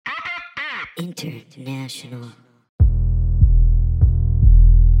International.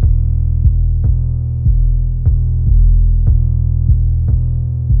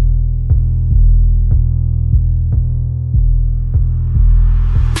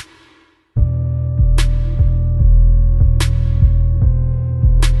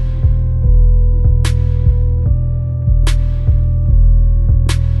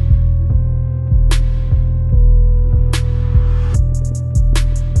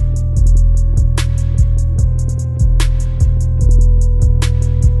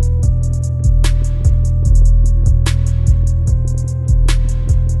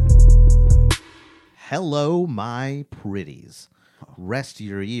 Hello, my pretties. Rest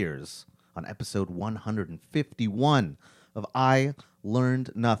your ears on episode 151 of I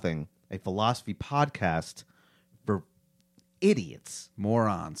Learned Nothing, a philosophy podcast for idiots.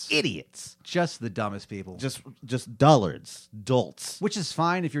 Morons. Idiots. Just the dumbest people. Just dullards. Dolts. Which is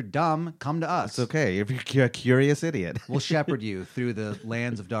fine. If you're dumb, come to us. It's okay if you're a curious idiot. We'll shepherd you through the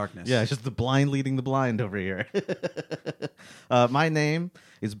lands of darkness. Yeah, it's just the blind leading the blind over here. My name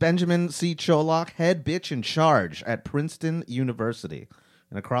is Benjamin C. Cholock, head bitch in charge at Princeton University.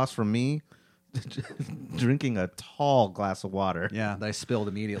 And across from me, drinking a tall glass of water, Yeah, that I spilled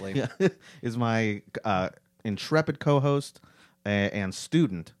immediately. is my intrepid co-host and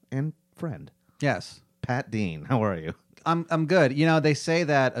student and friend, Yes. Pat Dean. How are you? I'm good. You know, they say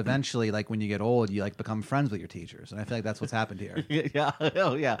that eventually, like when you get old, you like become friends with your teachers, and I feel like that's what's happened here. Yeah.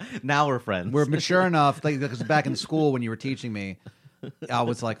 Oh, yeah. Now we're friends. We're mature enough, like because back in school when you were teaching me, I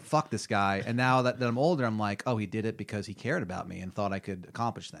was like, "Fuck this guy," and now that I'm older, I'm like, "Oh, he did it because he cared about me and thought I could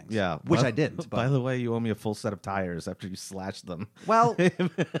accomplish things." Yeah. which By- I didn't. By But the way, you owe me a full set of tires after you slashed them. well,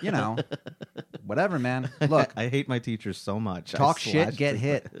 you know, whatever, man. Look, I hate my teachers so much. talk I shit, slashed get them.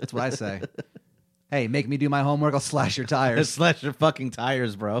 hit. That's what I say. Hey, make me do my homework. I'll slash your tires. Slash your fucking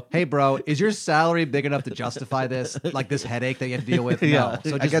tires, bro. Hey, bro, is your salary big enough to justify this? Like this headache that you have to deal with? Yeah.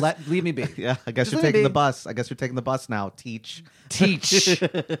 No. So I just guess- leave me be. Yeah, I guess Just you're let me taking the be. bus. I guess you're taking the bus now. Teach. Teach.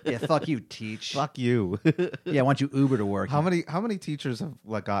 Yeah, fuck you, teach. Fuck you. Yeah, I want you Uber to work. How many teachers have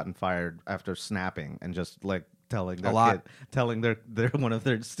like gotten fired after snapping and just like telling their A lot. kid, telling their one of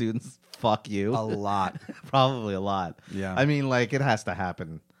their students, fuck you? A lot. Probably a lot. Yeah. I mean, like it has to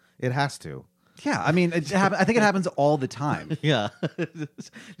happen. It has to. Yeah, I mean, I think it happens all the time. Yeah.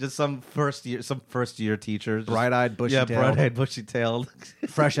 Just some first year teachers. Bright-eyed, bushy-tailed. Yeah, bright-eyed, bushy-tailed.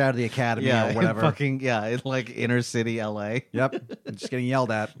 Fresh out of the academy Yeah, or whatever. in like inner city LA. Yep, just getting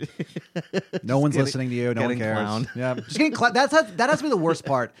yelled at. No one's getting- listening to you. No one getting cares. clowned. Yeah, just getting that has to be the worst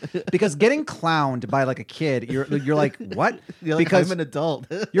part because getting clowned by like a kid, you're like what? You're like, Because I'm an adult.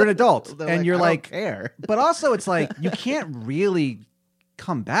 you're an adult They're and like, you're I don't like, care. but also it's like you can't really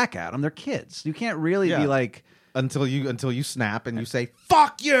come back at them. They're kids. You can't really Yeah. be like, Until you snap and you say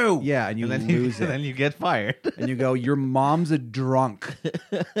 "fuck you," yeah, and you then lose and it, then you get fired. and you go, your mom's a drunk.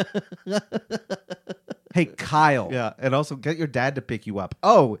 Hey, Kyle. Yeah, and also get your dad to pick you up.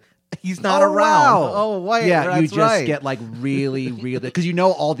 Oh, He's not oh, around. wow. Oh, wait, yeah, you that's just right. get like really, because you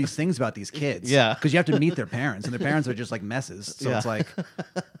know all these things about these kids. Yeah. because you have to meet their parents, and their parents are just like messes. So Yeah. it's like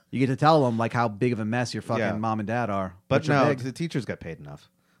you get to tell them like how big of a mess your fucking Yeah. mom and dad are. But which are no, big. the teachers get paid enough.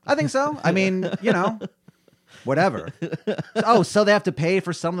 I think so. I mean, you know, whatever. Oh, so they have to pay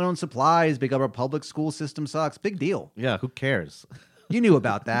for some of their own supplies because our public school system sucks. Big deal. Yeah, who cares? You knew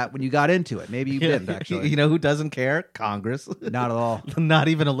about that when you got into it. Maybe you didn't actually. You know who doesn't care? Congress. Not at all. Not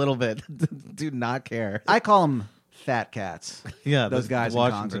even a little bit. Do not care. I call them fat cats. Yeah, those the guys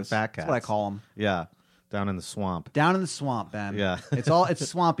Washington in Congress. fat That's what I cats. call them. Yeah, down in the swamp. Down in the swamp, Ben. Yeah. it's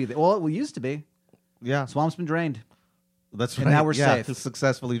swampy. Well, it used to be. Yeah, Swamp's been drained. that's And right. now we're yeah, safe. it's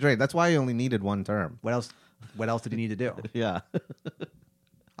successfully drained. That's why he only needed one term. What else? What else did he need to do? Yeah,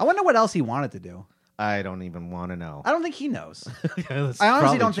 I wonder what else he wanted to do. I don't even want to know. I don't think he knows. That's I honestly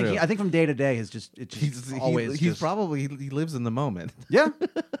probably don't think. true. I think from day to day, it's just always. He's just- probably he lives in the moment. yeah.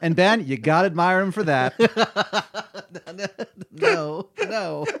 And Ben, you gotta admire him for that. No.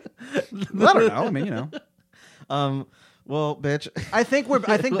 I don't know. I mean, you know. Well, bitch. I think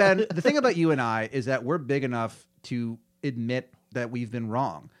Ben. The thing about you and I is that we're big enough to admit that we've been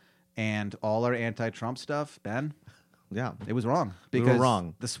wrong, and all our anti-Trump stuff, Ben, Yeah, it was wrong. We were Because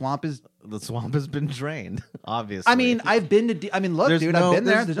wrong. The swamp is. the swamp has been drained. Obviously. I mean, I've been to. Look, dude, I've been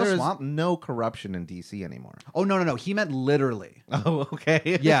there. There's no swamp. No corruption in DC anymore. Oh no. He meant literally. Oh,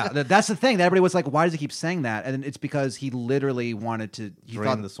 okay. Yeah, that's the thing. That everybody was like, "Why does he keep saying that?" And it's because he literally wanted to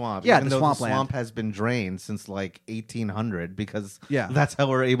Drain the swamp. Yeah, Even the though swampland. the swamp has been drained since like 1800 because Yeah. that's how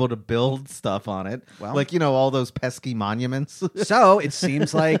we're able to build stuff on it. Well- like all those pesky monuments. So it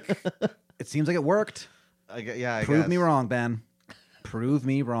seems like it worked. I Prove me guess. wrong, Ben. Prove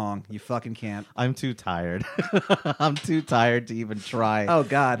me wrong. You fucking can't. I'm too tired. I'm too tired to even try. Oh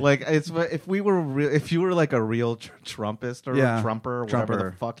God. Like if you were like a real Trumpist or Yeah. a Trumper or whatever the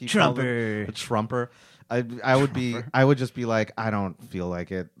Trumper. fuck you call it, Trumper. a Trumper, I would just be like, I don't feel like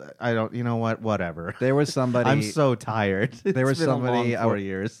it. I don't. You know what? Whatever. There was somebody. I'm so tired. There was It's been a somebody long 4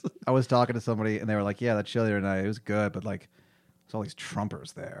 years. I was talking to somebody, and they were like, "Yeah, that show the other night, it was good, but like, there's all these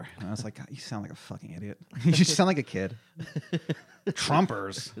Trumpers there." And I was like, God, "You sound like a fucking idiot. You just sound like a kid."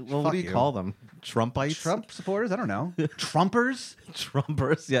 Trumpers. Well, what Fuck do you call them? Trumpites? Trump supporters? I don't know. Trumpers?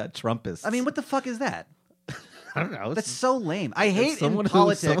 Trumpers? Yeah, Trumpists. I mean, what the fuck is that? I don't know. That's so lame. I hate in someone who-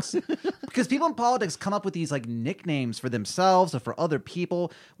 politics because people in politics come up with these like nicknames for themselves or for other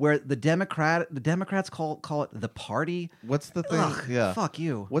people. Where the Democrats call it the party. What's the thing? Ugh, Yeah. fuck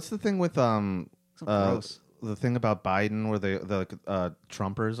you. What's the thing with gross. the thing about Biden where the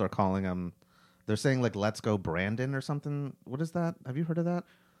Trumpers are calling him? They're saying like "Let's go, Brandon" or something. What is that? Have you heard of that?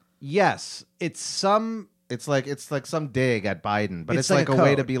 Yes, it's some. It's like some dig at Biden, but It's it's like like a a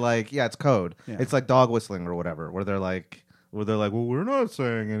way code. to be like, yeah, it's code. Yeah. It's like dog whistling or whatever, where they're like, well, we're not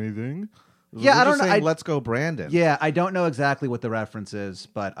saying anything. Yeah, We're I don't just know. saying, Let's go, Brandon. Yeah, I don't know exactly what the reference is,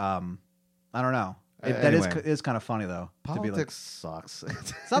 but I don't know. That Anyway. is kind of funny though. To be like, Politics sucks.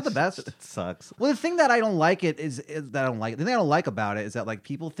 it's not the best. It sucks. Well, the thing that I don't like it is that I don't like. The thing I don't like about it is that like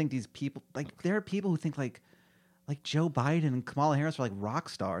people think these people like there are people who think like Joe Biden and Kamala Harris are like rock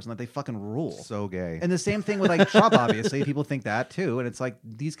stars and that they fucking rule. So gay. And the same thing with like Trump, obviously. People think that too. And it's like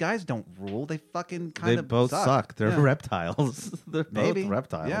these guys don't rule. They fucking kind They of both suck. They're Yeah. reptiles. They're Maybe both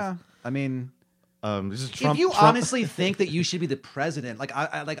reptiles. Yeah. I mean, This is Trump. if you Trump- honestly think that you should be the president,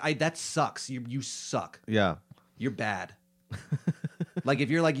 I that sucks. You suck. yeah, You're bad. Like if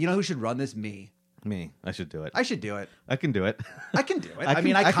you're like, you know who should run this? Me. me. I should do it. I should do it. I can do it. I can do it. I I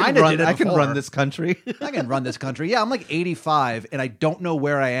can kind of run. did it. I can before. run this country. I can run this country. Yeah, I'm like 85 and I don't know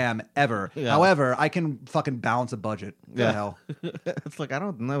where I am ever. Yeah. However, I can fucking balance a budget. What the hell? It's like I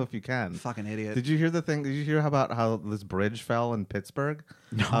don't know if you can. Fucking idiot. Did you hear the thing? Did you hear about how this bridge fell in Pittsburgh?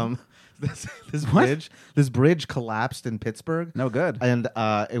 No. This bridge collapsed in Pittsburgh. No good. And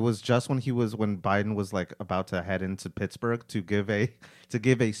it was just when Biden was like about to head into Pittsburgh to give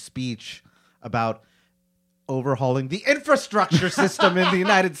a speech about overhauling the infrastructure system in the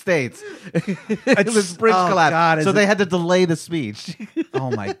United States. This bridge oh, collapsed, God, so they had to delay the speech.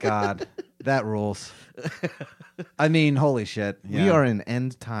 Oh my God. That rules. I mean, holy shit. We Yeah. are in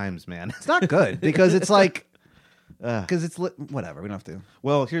end times, man. It's not good because it's like, because it's whatever. We don't have to.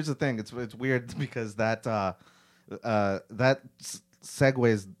 Well, here's the thing. It's weird because that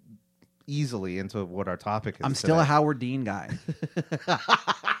segues easily into what our topic is. I'm still a today. Howard Dean guy.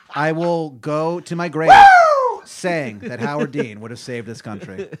 I will go to my grave saying that Howard Dean would have saved this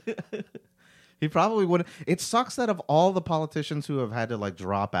country. He probably would. It sucks that of all the politicians who have had to like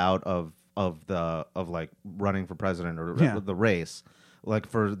drop out of like running for president or Yeah. the race, like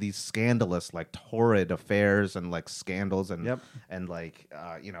for these scandalous, like torrid affairs and like scandals and Yep. and like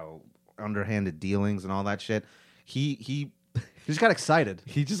underhanded dealings and all that shit. He He just got excited.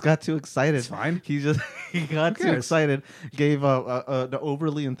 He just got too excited. It's fine. He got too cares? excited. Gave an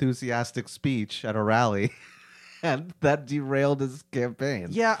overly enthusiastic speech at a rally, and that derailed his campaign.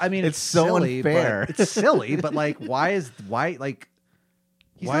 Yeah, I mean, It's so silly, unfair. but it's silly, but like, why? He's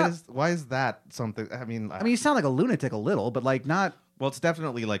not- Why is that something? I mean, I mean, you sound like a lunatic a little, but like not. well, it's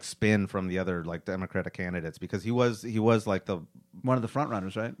definitely like spin from the other like Democratic candidates because he was like the One of the front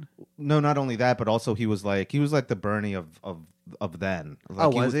runners, right? no, not only that, but also he was like the Bernie of then. Like, Oh,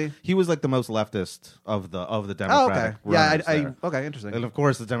 was he? He was like the most leftist of the Oh, Democratic. okay. Yeah, runners I there. okay, interesting. And of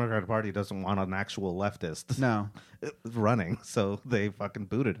course, the Democratic Party doesn't want an actual leftist No, running, so they fucking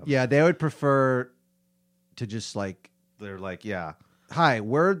booted him. yeah, they would prefer to just like, They're like, yeah, hi,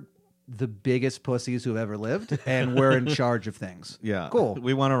 we're the biggest pussies who've ever lived, and we're in charge of things. yeah, Cool.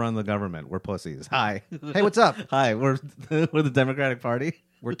 We want to run the government. We're pussies. Hi, Hey, what's up? hi. We're the Democratic Party.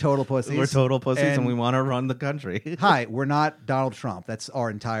 We're total pussies. We're total pussies, and And- we want to run the country. Hi, we're not Donald Trump. That's our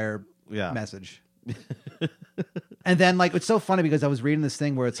entire Yeah. message. And then like it's so funny because I was reading this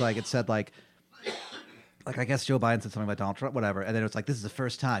thing where it's like it said like I guess Joe Biden said something about Donald Trump, whatever, and then it's like this is the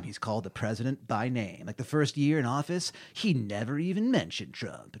first time he's called the president by name. Like the first year in office, he never even mentioned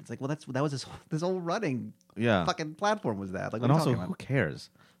Trump. And it's like, well, that was this whole running Yeah. fucking platform was that. Like, what And are you also, talking who about? cares?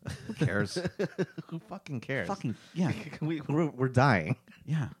 Who cares? Who fucking cares? Fucking yeah, we're dying.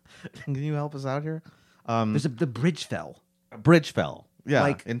 yeah. Can you help us out here? The bridge fell. A bridge fell. Yeah,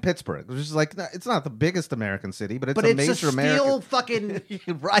 Like- in Pittsburgh, which is like it's not the biggest American city, but it's But a it's major a steel American. fucking.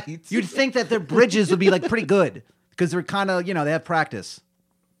 Right. You'd think that their bridges would be like pretty good because they're kind of they have practice.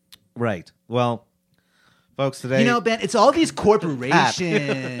 Right. Well, Folks, today... Ben, it's all these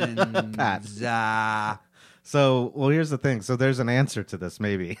corporations. Pat. Ah. So, well, here's the thing. So there's an answer to this,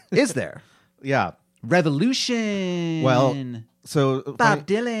 maybe. Is there? Yeah. Revolution. Well, so... Bob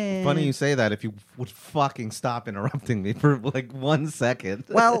Dylan. Funny you say that if you would fucking stop interrupting me for like 1 second.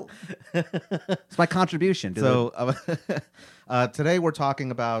 Well, it's my contribution. So today we're talking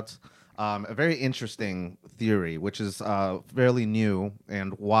about a very interesting theory, which is fairly new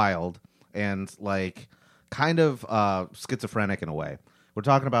and wild and like kind of schizophrenic in a way. We're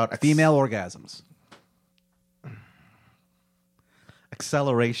talking about female orgasms.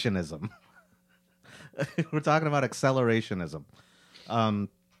 Accelerationism. We're talking about accelerationism.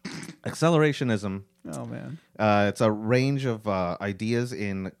 Accelerationism. Oh man. It's a range of ideas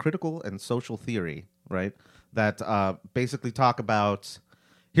in critical and social theory, right? That basically talk about.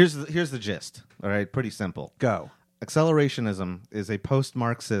 Here's the gist. All right, pretty simple. Go. Accelerationism is a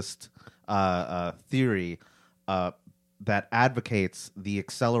post-Marxist theory that advocates the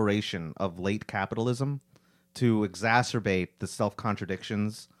acceleration of late capitalism to exacerbate the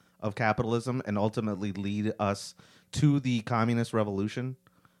self-contradictions of capitalism and ultimately lead us to the communist revolution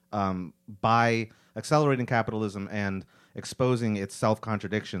by accelerating capitalism and exposing its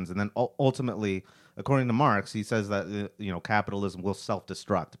self-contradictions. And then ultimately, according to Marx, he says that capitalism will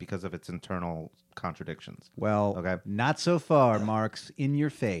self-destruct because of its internal contradictions. Well, okay, not so far, Marx. In your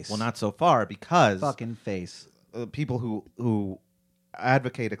face. Well, not so far, because fucking face. People who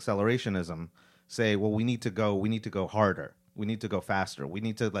advocate accelerationism say, well, we need to go harder. We need to go faster. We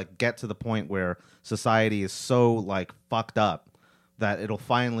need to like get to the point where society is so like fucked up that it'll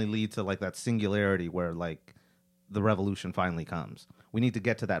finally lead to like that singularity where like the revolution finally comes. We need to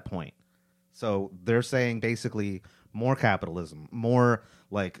get to that point. So they're saying basically more capitalism, more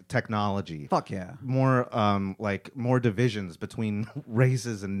like technology. Fuck yeah. More more divisions between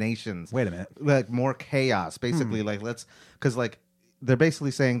races and nations. Wait a minute. Like more chaos. Basically, because they're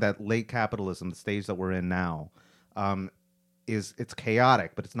basically saying that late capitalism, the stage that we're in now, it's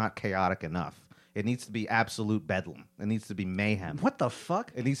chaotic, but it's not chaotic enough. It needs to be absolute bedlam. It needs to be mayhem. What the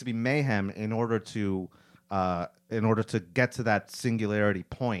fuck? It needs to be mayhem in order to get to that singularity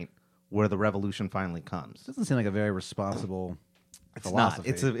point where the revolution finally comes. Doesn't seem like a very responsible philosophy.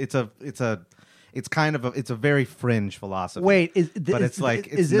 It's a very fringe philosophy. Wait,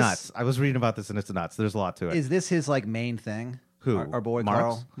 it's nuts. I was reading about this and it's nuts. There's a lot to it. Is this his like main thing? Who? Our boy Marx?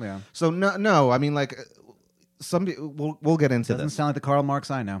 Karl? Yeah. So no. I mean, like we'll get into Doesn't this. sound like the Karl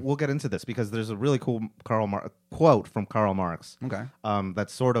Marx I know. We'll get into this because there's a really cool quote from Karl Marx. Okay. That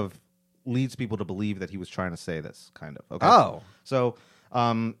sort of leads people to believe that he was trying to say this, kind of. Okay. Oh. So,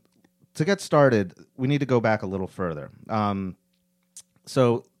 to get started, we need to go back a little further.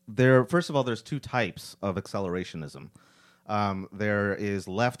 So first of all, there's two types of accelerationism. There is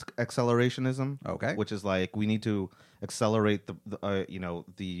left accelerationism, okay, which is like we need to accelerate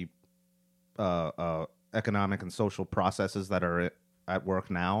the economic and social processes that are at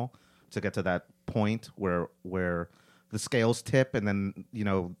work now to get to that point where the scales tip and then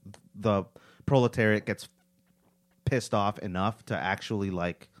the proletariat gets pissed off enough to actually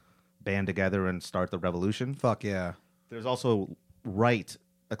like band together and start the revolution. Fuck yeah. There's also right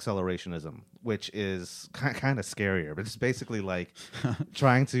accelerationism, which is kind of scarier, but it's basically like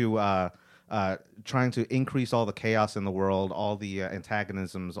trying to increase all the chaos in the world, all the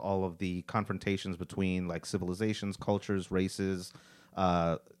antagonisms, all of the confrontations between like civilizations, cultures, races,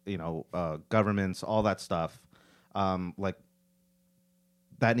 governments, all that stuff. Like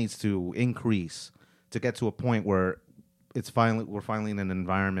that needs to increase to get to a point where we're finally in an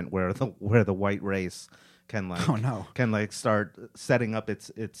environment where the white race can start setting up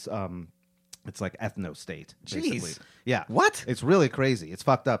its like ethno state. Basically. Yeah. What? It's really crazy. It's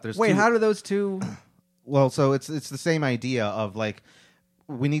fucked up. How do those two? Well, so it's the same idea of like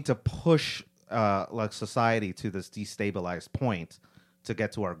we need to push like society to this destabilized point to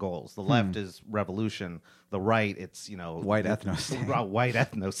get to our goals. The left is revolution. The right, it's white ethno state. White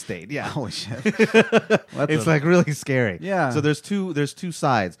ethno state. Yeah. Holy shit. It's like really scary. Yeah. So there's two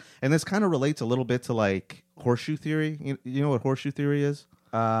sides, and this kind of relates a little bit to like horseshoe theory. You know what horseshoe theory is?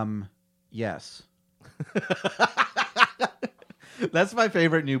 Yes. That's my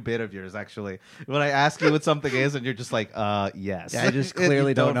favorite new bit of yours, actually. When I ask you what something is, and you're just like, yes. Yeah, I just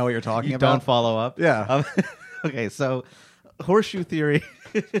clearly don't know what you're talking about. Don't follow up. Yeah. Okay, so horseshoe theory.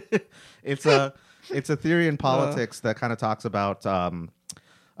 It's a theory in politics that kind of talks about.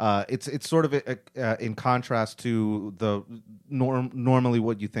 It's sort of in contrast to the normally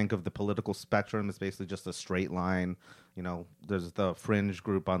what you think of the political spectrum is basically just a straight line. There's the fringe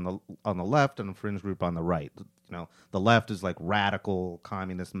group on the left and a fringe group on the right. The left is like radical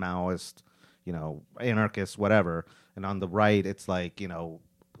communist Maoist, anarchists, whatever. And on the right, it's like,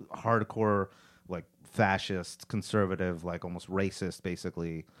 hardcore, like fascist, conservative, like almost racist,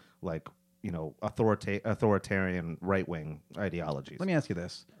 basically, like, authoritarian right wing ideologies. Let me ask you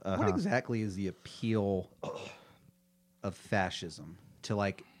this: What exactly is the appeal of fascism? To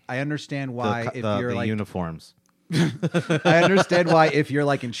like, I understand why if you're the like uniforms. I understand why if you're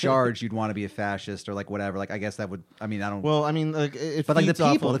like in charge, you'd want to be a fascist or like whatever. Like, I guess that would. I mean, I don't. Well, I mean, like, but like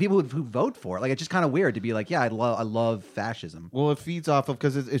the people who vote for it, like it's just kind of weird to be like, yeah, I love fascism. Well, it feeds off of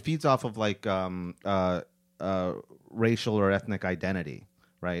because it feeds off of like racial or ethnic identity,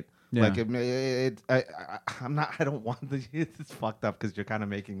 right? Yeah. Like I don't want the. It's fucked up because you're kind of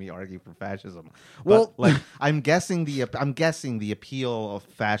making me argue for fascism. Well, but, like I'm guessing the appeal of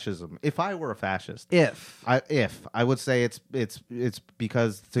fascism. If I were a fascist, I would say it's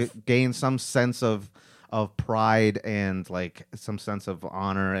because to gain some sense of pride and like some sense of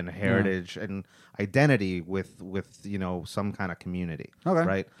honor and heritage and identity with some kind of community. Okay,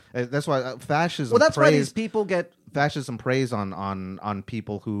 right. That's why fascism. Well, that's why these people get. Fascism preys on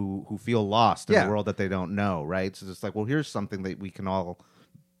people who feel lost in a world that they don't know, right? So it's like, well, here's something that we can all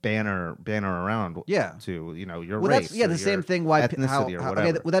banner around to, your race. That's, the same thing. Why ethnicity or whatever.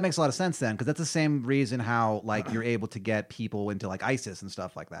 Okay, well, that makes a lot of sense then, because that's the same reason how like you're able to get people into like ISIS and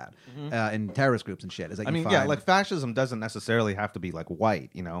stuff like that, and terrorist groups and shit. Is like like fascism doesn't necessarily have to be like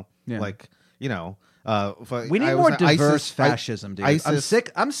white, like we need more diverse fascism, dude.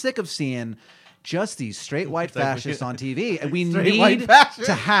 I'm sick of seeing just these straight white fascists on TV, and we need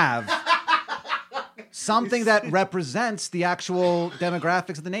to have something that represents the actual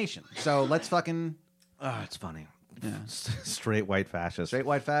demographics of the nation. So let's fucking. It's funny. Yeah. Straight white fascists. Straight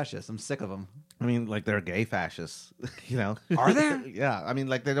white fascists. I'm sick of them. I mean, like they're gay fascists. Are there? Yeah. I mean,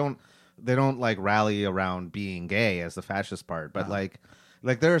 like they don't like rally around being gay as the fascist part, but like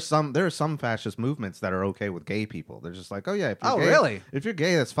there are some fascist movements that are okay with gay people. They're just like, oh yeah, if you're gay, really? If you're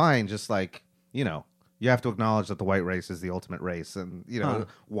gay, that's fine. Just like you have to acknowledge that the white race is the ultimate race, and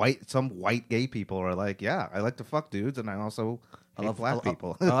some white gay people are like, yeah, I like to fuck dudes, and I also hate black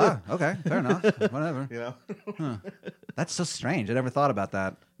people. Okay, fair enough. Whatever. That's so strange. I never thought about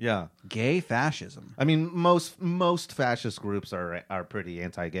that. Yeah, gay fascism. I mean, most fascist groups are pretty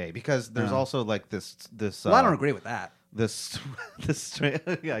anti-gay because there's also like this. Well, I don't agree with that. This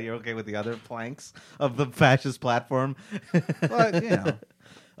yeah, you're okay with the other planks of the fascist platform. Well,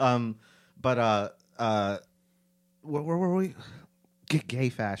 but where were we? Gay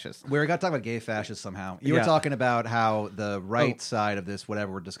fascists. We got to talk about gay fascists somehow. You were talking about how the right side of this,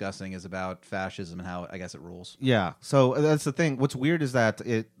 whatever we're discussing, is about fascism and how I guess it rules. Yeah. So that's the thing. What's weird is that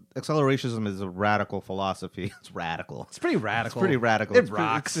accelerationism is a radical philosophy. It's radical. It's pretty radical. It's pretty radical. It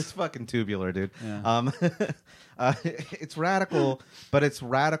rocks. It's fucking tubular, dude. Yeah. It's radical, but it's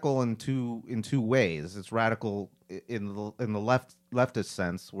radical in two ways. It's radical in the leftist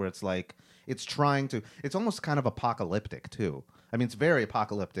sense, where it's like it's almost kind of apocalyptic too. I mean, it's very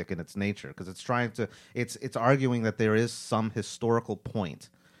apocalyptic in its nature because it's arguing that there is some historical point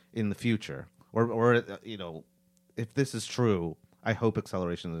in the future, or if this is true, I hope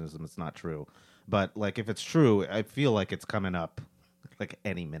accelerationism is not true, but like if it's true, I feel like it's coming up like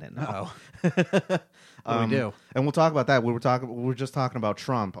any minute now. What do we do? And we'll talk about that. We were just talking about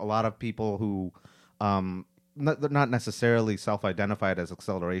Trump. A lot of people who not necessarily self-identified as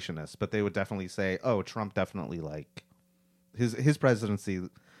accelerationists, but they would definitely say, "Oh, Trump definitely like his presidency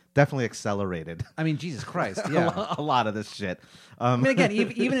definitely accelerated." I mean, Jesus Christ, yeah, a lot of this shit. I mean, again,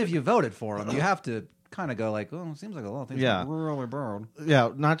 even if you voted for him, you have to kind of go like, "Oh, it seems like a lot of things are really bad." Yeah,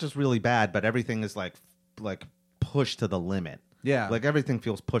 not just really bad, but everything is like pushed to the limit. Yeah, like everything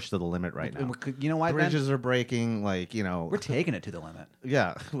feels pushed to the limit right now. You know why? Bridges are breaking. Like we're taking it to the limit.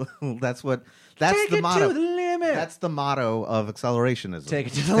 Yeah, that's the Take motto. It to the limit. That's the motto of accelerationism. Take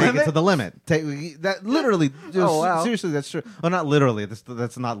it to the limit. Take it to the limit. That literally. Wow. Seriously, that's true. Well, not literally.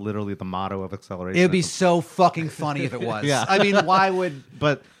 That's not literally the motto of acceleration. It would be so fucking funny if it was. Yeah. I mean, why would?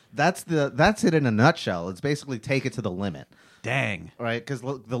 But that's it in a nutshell. It's basically take it to the limit. Dang. Right? Because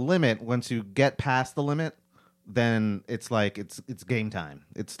the limit, once you get past the limit, then it's like it's game time.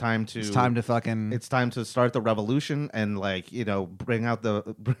 It's time to fucking. It's time to start the revolution and bring out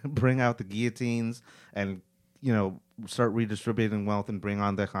the guillotines and start redistributing wealth and bring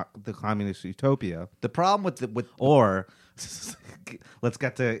on the communist utopia. The problem or let's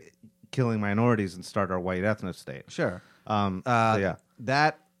get to killing minorities and start our white ethnic state. Sure. Yeah.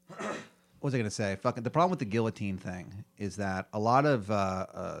 That. What was I going to say? Fucking. The problem with the guillotine thing is that a lot of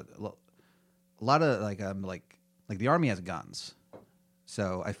like the army has guns,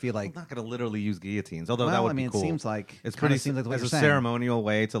 so I feel like I'm not going to literally use guillotines. Although that would be cool. It seems like it's pretty. seems like the way as you're a saying. ceremonial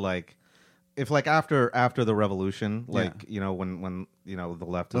way to like if like after the revolution, like when the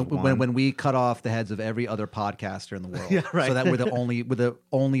left is when we cut off the heads of every other podcaster in the world, right. so that we're the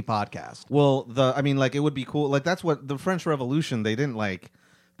only podcast. Well, it would be cool. Like that's what the French Revolution. They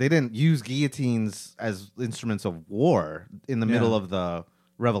didn't use guillotines as instruments of war in the middle of the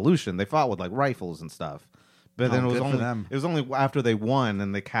revolution. They fought with like rifles and stuff. But then it was only after they won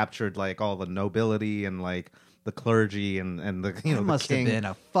and they captured like all the nobility and like the clergy and the It must the king. have been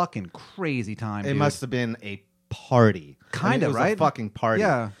a fucking crazy time. It must have been a party. Kind of, it was right? A fucking party.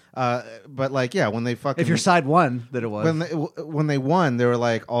 Yeah. But like, when they fucking if your side won, that it was. when they won, they were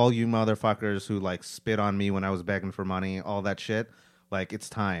like, all you motherfuckers who like spit on me when I was begging for money, all that shit. Like, it's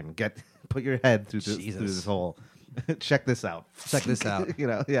time. Put your head through this hole. Check this out. Check this out.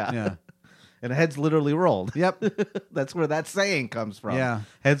 Yeah. And heads literally rolled. Yep. That's where that saying comes from. Yeah.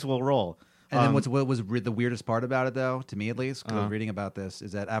 Heads will roll. And then what was the weirdest part about it, though, to me at least, because I was reading about this,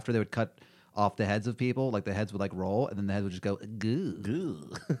 is that after they would cut off the heads of people, like the heads would like roll, and then the heads would just go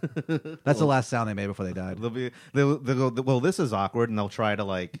goo. That's the last sound they made before they died. They'll go, well, this is awkward, and they'll try to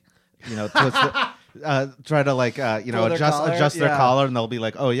like, twist it, try to like, adjust their collar, and they'll be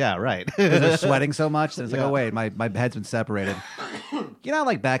like, oh yeah, right. They're sweating so much, and it's like, oh wait, my head's been separated.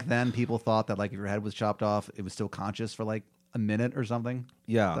 Like back then, people thought that like if your head was chopped off, it was still conscious for like a minute or something.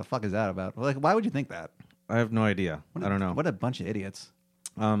 Yeah. What the fuck is that about? Like, why would you think that? I have no idea. I don't know. What a bunch of idiots.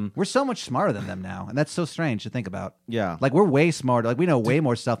 We're so much smarter than them now, and that's so strange to think about. Yeah. Like, we're way smarter. Like, we know way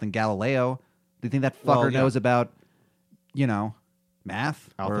more stuff than Galileo. Do you think that fucker knows about, math?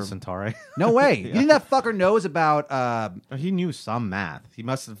 Alpha Centauri? No way. You think that fucker knows about... He knew some math. He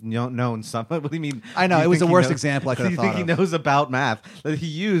must have known some. What do you mean? I know. It was the worst example I could have thought of. Do you think he knows about math? That he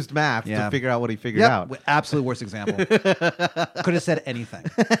used math to figure out what he figured out? Absolute worst example. Could have said anything.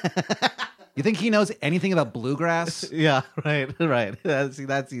 You think he knows anything about bluegrass? Yeah, right. See,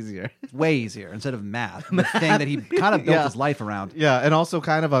 that's easier. Way easier instead of math, the thing that he kind of built his life around. Yeah, and also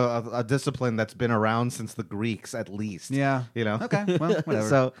kind of a discipline that's been around since the Greeks, at least. Yeah. Okay, well, whatever.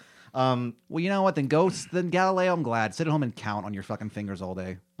 So, well, you know what? Then Galileo, I'm glad. Sit at home and count on your fucking fingers all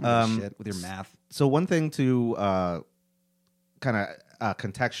day. Shit with your math. So one thing to kind of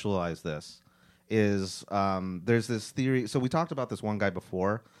contextualize this is there's this theory. So we talked about this one guy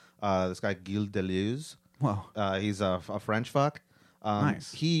before. This guy Gilles Deleuze. Whoa. He's a French fuck.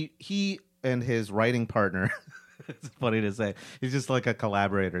 Nice. He and his writing partner. It's funny to say. He's just like a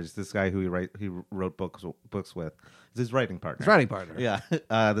collaborator. He's this guy who he wrote books with. It's his writing partner. Yeah.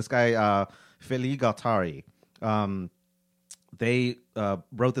 This guy Félix Guattari. They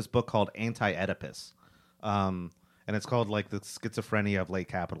wrote this book called Anti-Oedipus. And it's called like the schizophrenia of late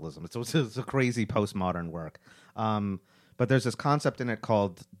capitalism. It's a crazy postmodern work. But there's this concept in it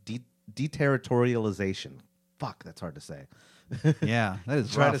called deterritorialization. Fuck, that's hard to say. Yeah, that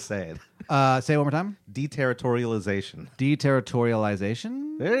is Try rough. to say it. Say it one more time. Deterritorialization.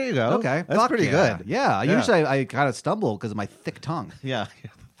 Deterritorialization? There you go. Okay. That's pretty good. Yeah. Usually I kind of stumble because of my thick tongue. Yeah.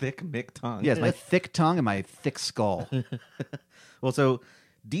 Thick Mick tongue. Yes, my thick tongue and my thick skull. Well, so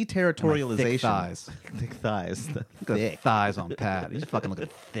deterritorialization. Thick thighs. Thick thighs. Thick thighs on Pat. He's fucking looking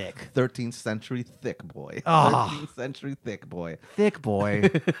thick. 13th century thick boy. Oh. 13th century thick boy. Thick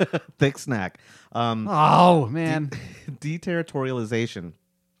boy. Thick snack. Oh, man. Deterritorialization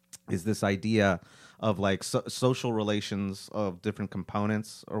is this idea of like social relations of different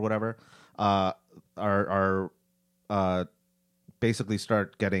components or whatever are basically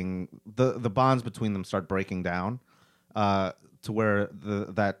start getting the bonds between them start breaking down to where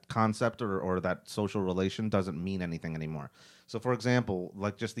that concept or that social relation doesn't mean anything anymore. So, for example,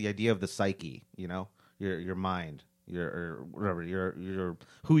 like just the idea of the psyche, your mind, your whatever, your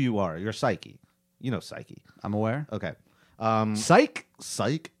who you are, your psyche. Psyche. I'm aware. Okay. Psych.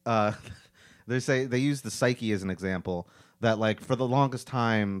 They use the psyche as an example. That like for the longest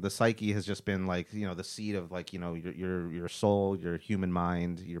time, the psyche has just been like the seat of like your soul, your human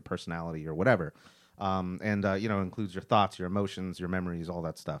mind, your personality, or whatever, and includes your thoughts, your emotions, your memories, all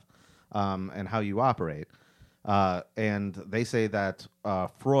that stuff, and how you operate. And they say that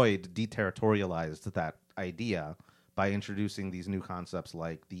Freud deterritorialized that idea by introducing these new concepts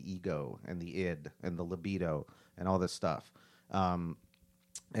like the ego and the id and the libido and all this stuff.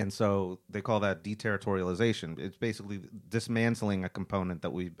 And so they call that deterritorialization. It's basically dismantling a component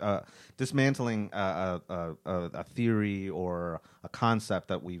that dismantling a theory or a concept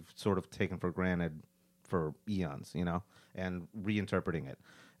that we've sort of taken for granted for eons, and reinterpreting it.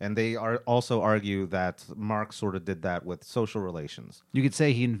 And they also argue that Marx sort of did that with social relations. You could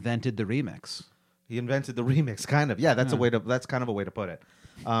say he invented the remix. He invented the remix, kind of. Yeah, that's that's kind of a way to put it.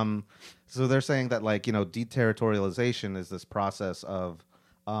 So they're saying that like deterritorialization is this process of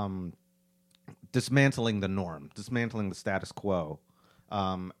dismantling the norm, dismantling the status quo,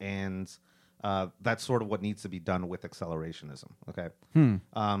 and that's sort of what needs to be done with accelerationism. Okay,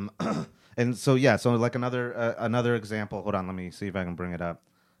 and so yeah, so like another example. Hold on, let me see if I can bring it up.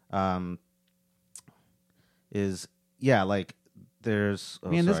 Is like there's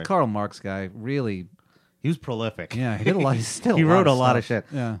this Karl Marx guy really. He was prolific. Yeah, he did a lot. He wrote a lot of shit.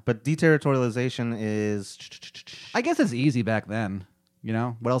 Yeah, but deterritorialization is. I guess it's easy back then. You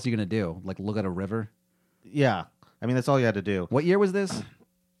know, what else are you gonna do? Like look at a river? Yeah, I mean that's all you had to do. What year was this?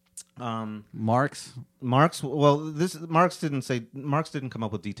 Marx. Well, Marx didn't come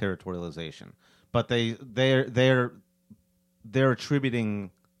up with deterritorialization, but they're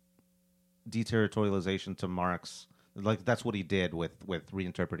attributing deterritorialization to Marx. Like that's what he did with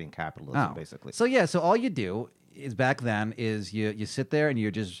reinterpreting capitalism, basically. So yeah, so all you do is back then is you sit there and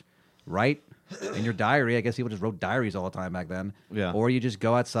you just write in your diary. I guess people just wrote diaries all the time back then. Yeah. Or you just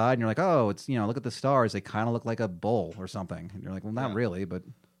go outside and you're like, oh, it's look at the stars. They kind of look like a bowl or something. And you're like, well, not really, but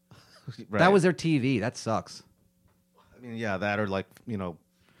right. That was their TV. That sucks. I mean, yeah, that or like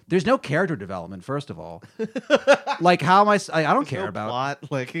There's no character development, first of all. Like, how am I don't care about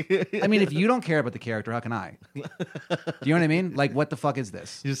plot. Like, I mean, if you don't care about the character, how can I? Do you know what I mean? Like, what the fuck is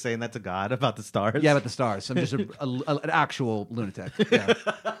this? You're just saying that to God about the stars? Yeah, about the stars. I'm just an actual lunatic. Yeah.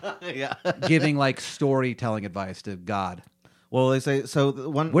 Yeah. Giving like storytelling advice to God. Well, they say so.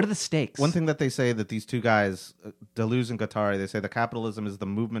 What are the stakes? One thing that they say that these two guys, Deleuze and Guattari, they say that capitalism is the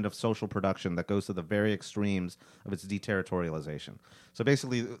movement of social production that goes to the very extremes of its deterritorialization. So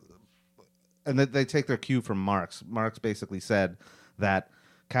basically, and they take their cue from Marx. Marx basically said that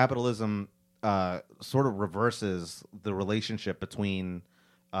capitalism sort of reverses the relationship between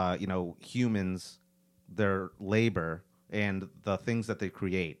humans, their labor, and the things that they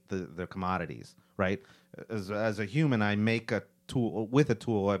create, their commodities, right? As a human, I make a tool. With a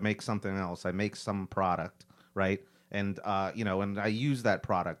tool, I make something else. I make some product, right? And and I use that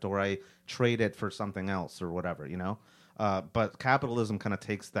product, or I trade it for something else, or whatever, But capitalism kind of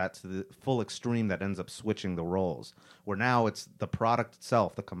takes that to the full extreme that ends up switching the roles, where now it's the product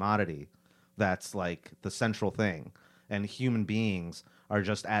itself, the commodity, that's like the central thing, and human beings are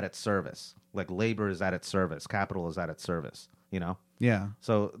just at its service. Like labor is at its service, capital is at its service. Yeah.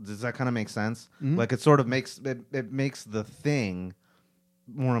 So does that kind of make sense? Mm-hmm. Like it sort of makes it makes the thing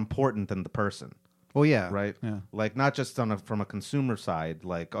more important than the person. Well, yeah. Right. Yeah. Like not just from a consumer side.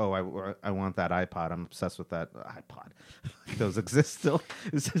 Like I want that iPod. I'm obsessed with that iPod. Those exist still.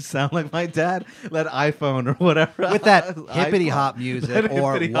 Does it sound like my dad? That iPhone or whatever With that hippity hop music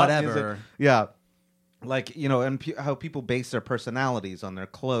or whatever. Yeah. Like, and how people base their personalities on their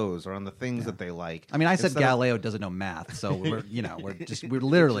clothes or on the things that they like. I mean, I said Galileo doesn't know math, so we're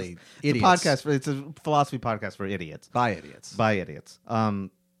literally idiots. It's a philosophy podcast for idiots. By idiots. By idiots.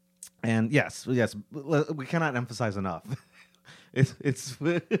 And yes, we cannot emphasize enough. It's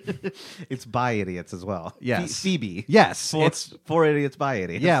by idiots as well. Yes. Phoebe. Yes. It's for idiots by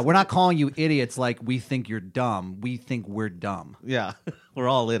idiots. Yeah, we're not calling you idiots like we think you're dumb. We think we're dumb. Yeah. We're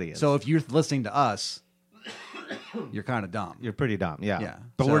all idiots. So if you're listening to us, you're kind of dumb. You're pretty dumb, yeah. Yeah.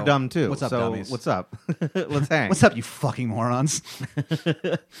 But So, we're dumb too. what's up, so dummies? What's up? Let's hang. What's up, you fucking morons?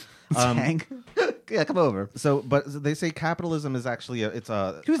 Let's hang. Yeah, come over. So, but they say capitalism is actually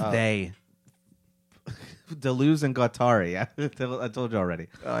Who's they? Deleuze and Guattari. I told you already.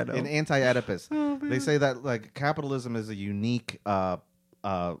 Oh, I know. In Anti-Oedipus, they say that like capitalism is a unique,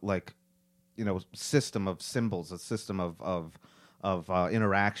 system of symbols, a system of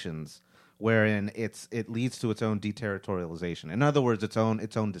interactions, wherein it leads to its own deterritorialization. In other words, its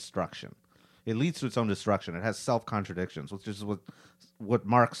own destruction. It leads to its own destruction. It has self-contradictions, which is what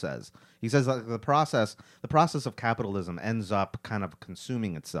Marx says. He says that the process of capitalism ends up kind of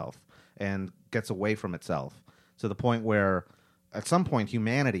consuming itself and gets away from itself to the point where at some point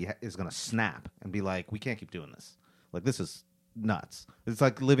humanity is going to snap and be like, we can't keep doing this. Like, this is nuts. It's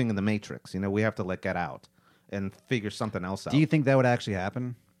like living in the Matrix. We have to get out and figure something else out. Do you think that would actually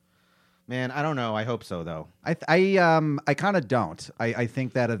happen? Man, I don't know. I hope so, though. I kind of don't. I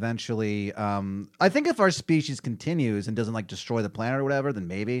think that eventually, I think if our species continues and doesn't destroy the planet or whatever, then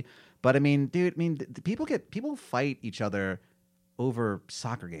maybe. But I mean, dude, people fight each other over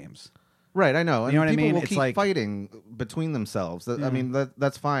soccer games. Right, I know. You know what I people mean? will It's keep fighting between themselves. I mean,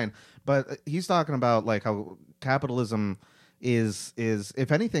 that's fine. But he's talking about how capitalism is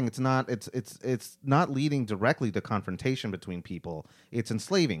if anything, it's not leading directly to confrontation between people. It's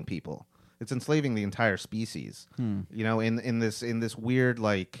enslaving people. It's enslaving the entire species. In this weird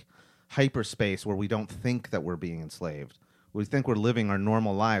hyperspace where we don't think that we're being enslaved. We think we're living our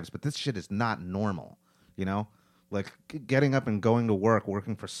normal lives, but this shit is not normal. Like getting up and going to work,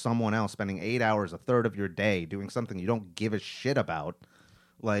 working for someone else, spending 8 hours, a third of your day doing something you don't give a shit about.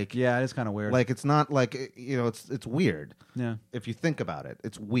 Like, Yeah, it is kind of weird. like it's not like it's weird. Yeah. If you think about it,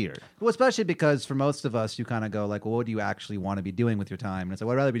 it's weird. Well, especially because for most of us, you kind of go like, well, what do you actually want to be doing with your time? And it's like,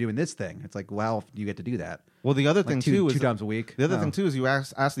 well, I'd rather be doing this thing. It's like, well, you get to do that. Well, the other thing Like too is two times a week. The other Oh. thing too is you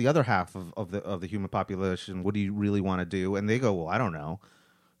ask the other half of the human population, what do you really want to do? And they go, well, I don't know.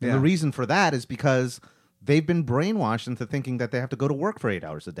 And Yeah. the reason for that is because they've been brainwashed into thinking that they have to go to work for 8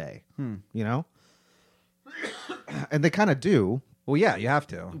 hours a day. You know, and they kind of do. Well, yeah, you have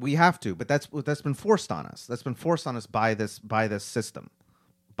to. We have to, but that's been forced on us. That's been forced on us by this system,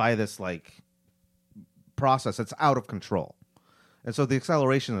 by this like process that's out of control. And so the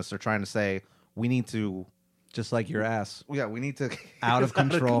accelerationists are trying to say we need to. Just like your ass. Yeah, we need to Out of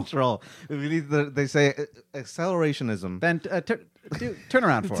control. We need to, they say accelerationism. Ben, turn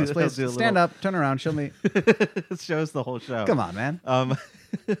around for us, I'll please. do a Stand little- up, turn around, show me. It shows the whole show. Come on, man.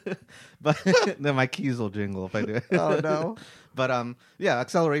 But then my keys will jingle if I do it. Oh, no. But yeah,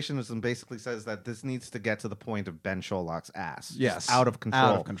 accelerationism basically says that this needs to get to the point of Ben Sholok's ass. Yes. Just out of control.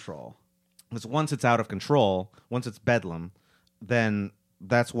 Out of control. Because once it's out of control, once it's bedlam, then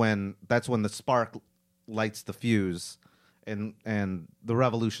that's when the spark lights the fuse and the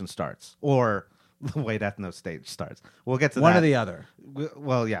revolution starts, or the white ethno stage starts. We'll get to One that. or the other.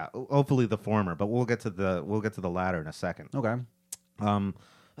 Well, yeah, hopefully the former, but we'll get to the latter in a second. Okay. Um,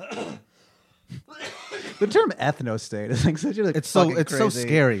 The term ethno state is like such a it's so fucking crazy.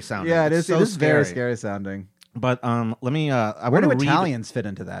 scary sounding. Yeah, it It's is. It is very scary. scary sounding. But let me. I Where want do to read. Italians fit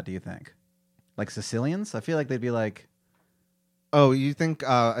into that? Do you think? Like Sicilians? I feel like they'd be like, Oh, you think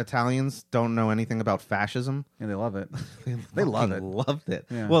Italians don't know anything about fascism? yeah, they love it. They love fucking it. Loved it.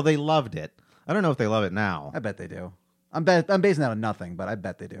 Yeah. Well, they loved it. I don't know if they love it now. I bet they do. I'm basing that on nothing, but I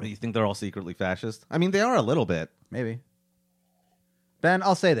bet they do. You think they're all secretly fascist? I mean, they are a little bit. Maybe. Ben,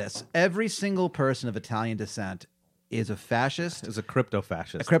 I'll say this: every single person of Italian descent is a fascist, Is a crypto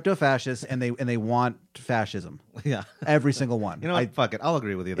fascist. a crypto fascist, and they want fascism. Yeah. Every single one. You know what? Fuck it. I'll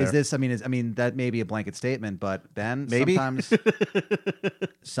agree with you there. Is this? I mean, that may be a blanket statement, but Ben, Maybe.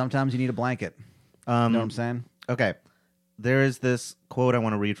 sometimes you need a blanket. You know what I'm saying? Okay. There is this quote I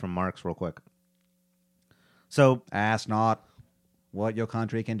want to read from Marx real quick. So, Ask not what your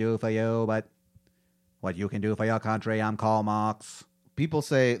country can do for you, but what you can do for your country. I'm Karl Marx. people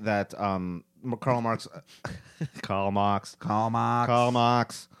say that Karl Marx. Karl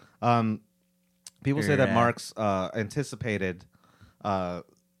Marx. People say that Yeah. Marx anticipated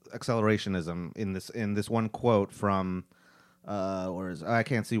accelerationism in this one quote from I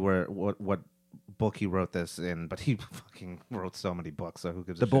can't see what book he wrote this in, but he fucking wrote so many books. So who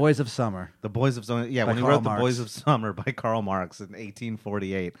gives a The shit? Boys of Summer. The Boys of Summer. Yeah, By when he Karl wrote Marx. The Boys of Summer by Karl Marx in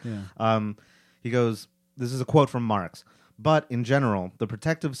 1848. Yeah. He goes, this is a quote from Marx. But in general, the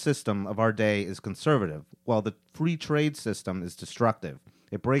protective system of our day is conservative, while the free trade system is destructive.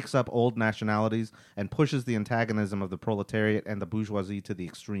 It breaks up old nationalities and pushes the antagonism of the proletariat and the bourgeoisie to the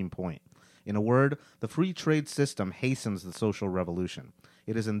extreme point. In a word, the free trade system hastens the social revolution.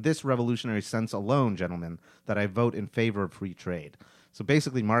 It is in this revolutionary sense alone, gentlemen, that I vote in favor of free trade. So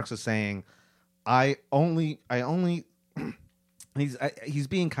basically, Marx is saying, he's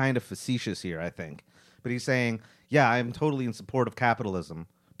being kind of facetious here, I think. But he's saying, yeah, I'm totally in support of capitalism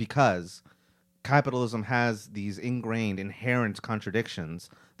because capitalism has these ingrained, inherent contradictions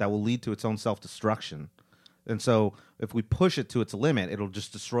that will lead to its own self-destruction. And so if we push it to its limit, it'll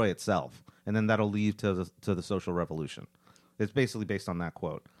just destroy itself. And then that'll lead to the social revolution. It's basically based on that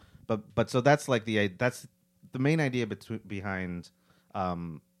quote. But so that's like that's the main idea behind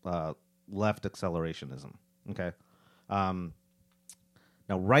left accelerationism. Okay. Now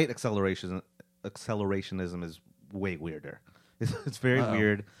right accelerationism is way weirder. It's very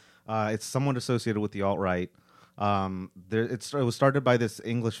weird. It's somewhat associated with the alt-right. It was started by this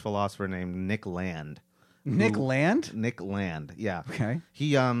English philosopher named Nick Land. Nick Land? Nick Land, yeah. Okay.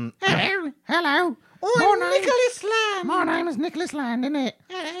 He Hello. Nicholas Land. My name is Nicholas Land, isn't it?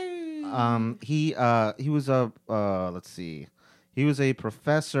 he was a let's see. He was a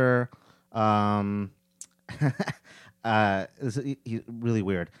professor he's really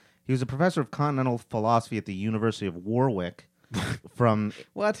weird. He was a professor of continental philosophy at the University of Warwick from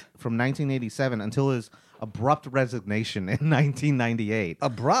What? from 1987 until his abrupt resignation in 1998.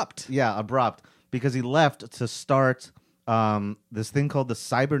 Abrupt. Yeah, abrupt, because he left to start this thing called the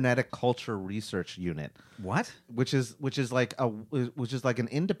Cybernetic Culture Research Unit, What? which is like an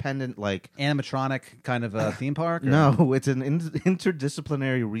independent Animatronic kind of a theme park? Or? no, it's an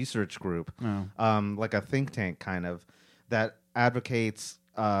interdisciplinary research group, Oh. like a think tank kind of that advocates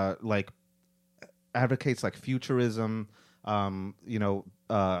advocates like futurism,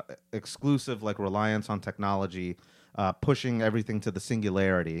 exclusive like reliance on technology, pushing everything to the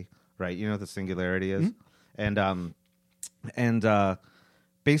singularity, right? You know what the singularity is? And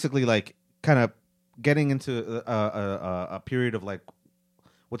basically like kind of getting into a period of like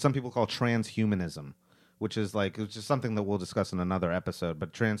what some people call transhumanism, which is something that we'll discuss in another episode.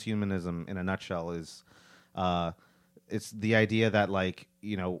 But transhumanism, in a nutshell, is it's the idea that like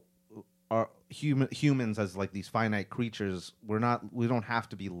our humans as like these finite creatures, we don't have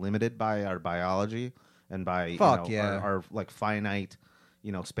to be limited by our biology and by our like finite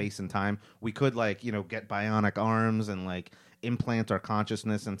space and time. We could like get bionic arms and like implant our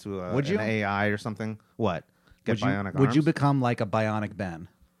consciousness into an AI or something. What? Bionic arms? Would you become like a bionic Ben?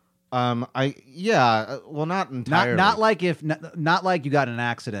 Well, not entirely. Not like not like you got in an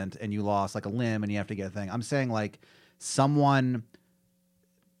accident and you lost like a limb and you have to get a thing. I'm saying like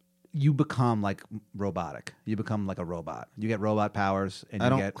you become like robotic. You become like a robot. You get robot powers and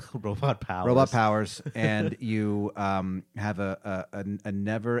get robot powers. Robot powers, and you have a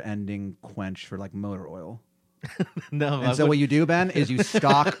never-ending quench for like motor oil. No, and so what you do, Ben, is you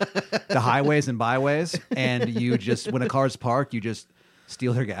stalk the highways and byways, and you just when a car's parked, you just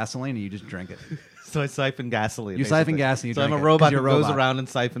steal their gasoline and you just drink it. So I siphon gasoline. You siphon gas and you so drink I'm a it, robot 'cause who you're a goes robot. around and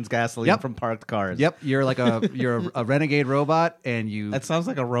siphons gasoline from parked cars. Yep, you're like a renegade robot, and you. That sounds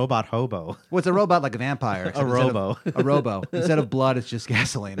like a robot hobo. Well, it's a robot like a vampire. A robo. A robo. Instead of blood, it's just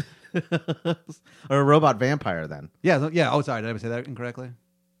gasoline. Or a robot vampire then. Yeah. Oh, sorry. Did I say that incorrectly?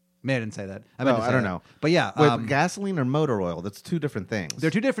 Maybe I didn't say that. I don't know. But yeah, Wait, gasoline or motor oil? That's two different things. they're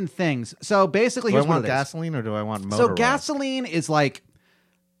two different things. So basically, do I here's what want it is. gasoline or do I want motor oil? So gasoline is like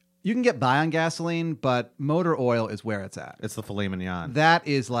you can get by on gasoline, but motor oil is where it's at. It's the filet mignon. That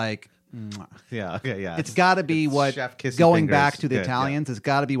is like. Yeah. Okay. Yeah. It's got to be what chef kissy going fingers. back to the Good, Italians. It's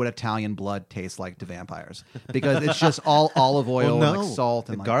got to be what Italian blood tastes like to vampires because it's just all olive oil Well, and like salt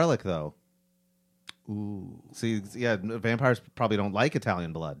and like, garlic though. Ooh, See, yeah, vampires probably don't like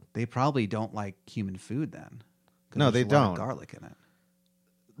Italian blood. they probably don't like human food then. 'Cause No, there's they a lot of don't. garlic in it.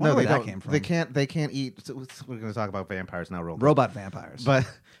 No, Wonder they where don't. That came from. They can't eat. So we're going to talk about vampires now, real quick. Robot vampires. But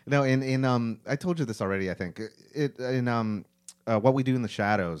no, in I told you this already. I think What We Do in the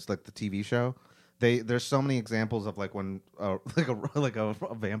Shadows, like the TV show. There's so many examples of like when a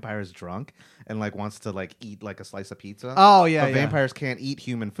vampire is drunk and like wants to like eat like a slice of pizza. Oh yeah, but yeah. vampires can't eat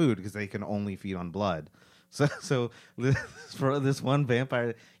human food because they can only feed on blood. So for this one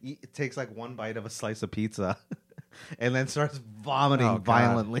vampire, it takes like one bite of a slice of pizza, and then starts vomiting Oh, God.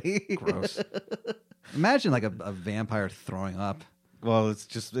 violently. Gross. Imagine like a vampire throwing up. Well, it's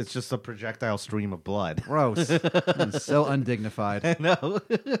just a projectile stream of blood. Gross. It's so undignified. I know.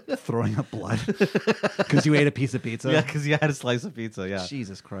 Throwing up blood because you ate a piece of pizza. Yeah, because you had a slice of pizza. Yeah.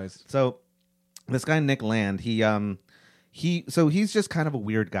 Jesus Christ. So this guy Nick Land, he's just kind of a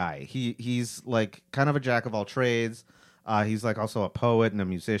weird guy. He's like kind of a jack of all trades. He's like also a poet and a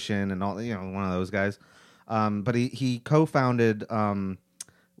musician and all, one of those guys. But he co-founded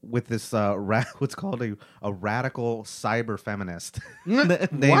with this what's called a radical cyber feminist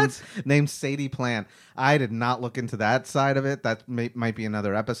named Sadie Plant. I did not look into that side of it. That might be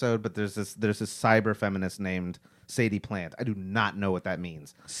another episode. But there's this cyber feminist named Sadie Plant. I do not know what that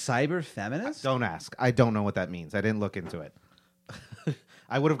means. Cyber feminist? Don't ask. I don't know what that means. I didn't look into it.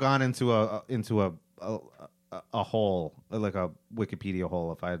 I would have gone into a hole, like a Wikipedia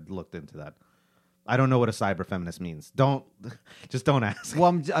hole, if I had looked into that. I don't know what a cyber feminist means. Don't ask.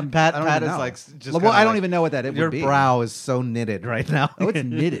 Well, Pat I don't even is know. like just. Well, I don't like, even know what that your would be. brow is so knitted right now. Oh, it's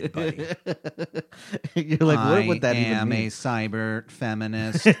knitted, buddy. You're like, what would that I even am mean? a cyber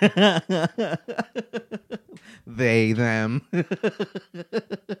feminist. They, them.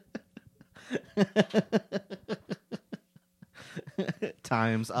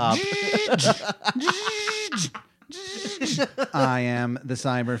 Time's up. I am the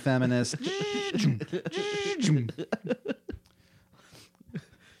cyber feminist. I can't even.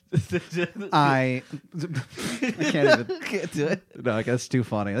 Can't do it. No, like, that's too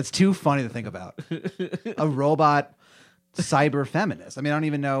funny. That's too funny to think about. A robot cyber feminist. I mean, I don't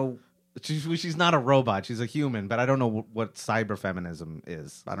even know. She's not a robot. She's a human, but I don't know what cyber feminism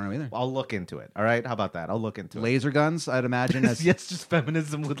is. I don't know either. I'll look into it. All right, how about that? I'll look into it. Laser guns, I'd imagine. As, Yes, just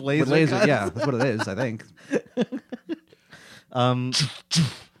feminism with laser. with laser. guns. Yeah, that's what it is, I think.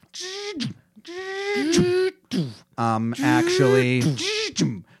 Actually.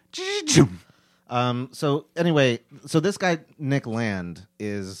 So anyway, so this guy Nick Land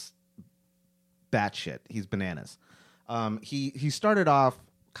is batshit. He's bananas. He started off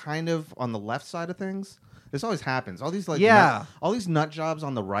kind of on the left side of things, This always happens. All these all these nut jobs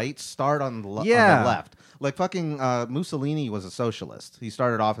on the right start on the, on the left. Like fucking Mussolini was a socialist. He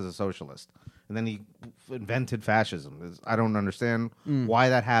started off as a socialist, and then he invented fascism. I don't understand why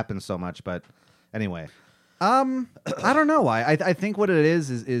that happens so much, but anyway. I don't know why. I think what it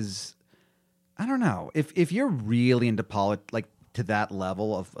is I don't know. If you're really into like to that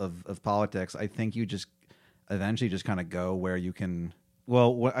level of politics, I think you just eventually just kind of go where you can.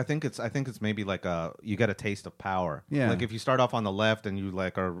 Well, I think it's maybe like you get a taste of power. Yeah. Like if you start off on the left and you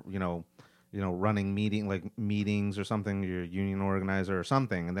like are running meetings or something, you're a union organizer or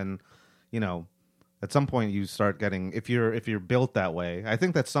something, and then at some point you start getting if you're built that way. I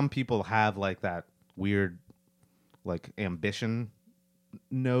think that some people have like that weird like ambition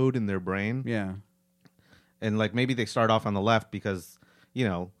node in their brain. Yeah. And like maybe they start off on the left because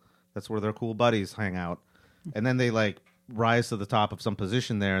that's where their cool buddies hang out, and then they like rise to the top of some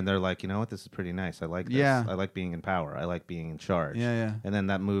position there, and they're like, you know what, this is pretty nice. I like this. Yeah. I like being in power. I like being in charge. Yeah. And then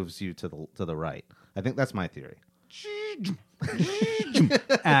that moves you to the right. I think that's my theory.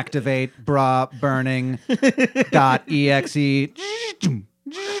 Activate bra burning .exe. I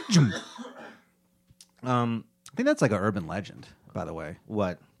think that's like an urban legend, by the way.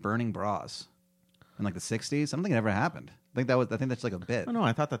 What? Burning bras in like the 60s. I don't think it ever happened. I think that's like a bit. Oh, no,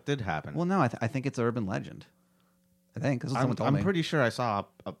 I thought that did happen. Well, no, I think it's an urban legend. I think because someone told me. I'm pretty sure I saw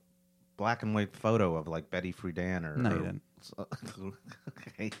a black and white photo of like Betty Friedan or. No, you didn't.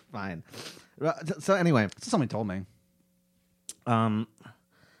 Okay, fine. So anyway, Somebody told me. So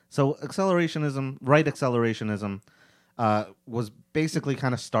accelerationism, right accelerationism, was basically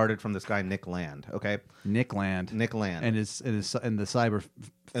kind of started from this guy Nick Land. Okay, Nick Land and the cyber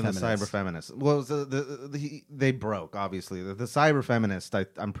and the cyber feminists. Well, they broke obviously. The cyber feminist.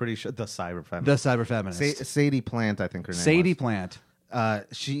 I'm pretty sure the cyber feminist. The cyber feminist. Sadie Plant, I think her name. Sadie was. Plant.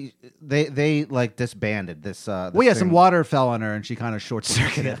 They like disbanded this. Well, yeah, some water fell on her and she kind of short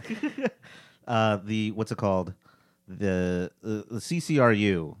circuited. What's it called? The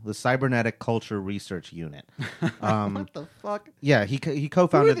CCRU, the Cybernetic Culture Research Unit. What the fuck? Yeah, he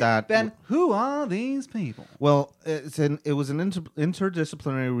co-founded that. Ben, who are these people? Well, it was an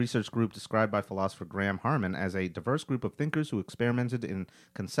interdisciplinary research group described by philosopher Graham Harman as a diverse group of thinkers who experimented in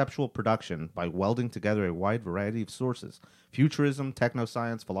conceptual production by welding together a wide variety of sources: futurism,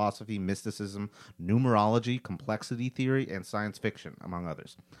 technoscience, philosophy, mysticism, numerology, complexity theory, and science fiction, among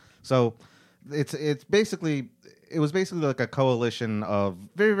others. So it was basically like a coalition of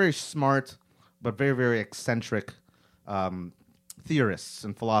very, very smart but very, very eccentric theorists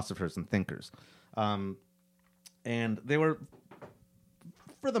and philosophers and thinkers. And they were,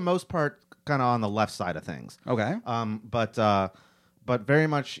 for the most part, kind of on the left side of things. Okay. But very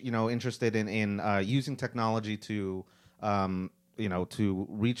much, interested in using technology to, to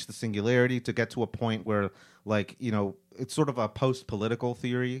reach the singularity, to get to a point where, it's sort of a post-political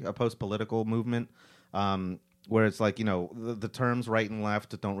theory, a post-political movement, where it's like, the terms right and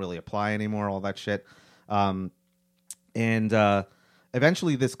left don't really apply anymore, all that shit. And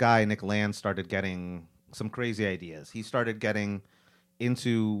eventually this guy, Nick Land, started getting some crazy ideas. He started getting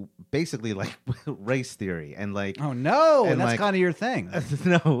into basically like race theory and like... Oh, no! And that's like, kind of your thing.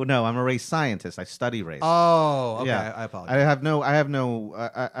 No, I'm a race scientist. I study race. Oh, okay. Yeah. I apologize. I have no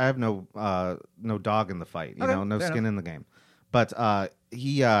dog in the fight. No skin in the game. But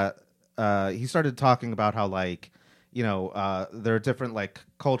he started talking about how there are different like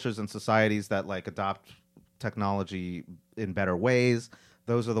cultures and societies that like adopt technology in better ways.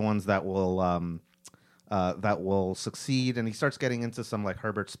 Those are the ones that will succeed. And he starts getting into some like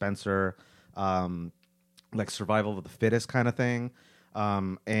Herbert Spencer, like survival of the fittest kind of thing,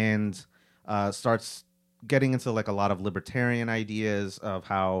 and starts getting into like a lot of libertarian ideas of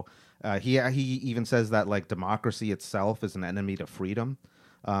how he even says that like democracy itself is an enemy to freedom.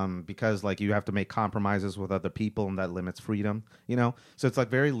 Because like you have to make compromises with other people and that limits freedom, So it's like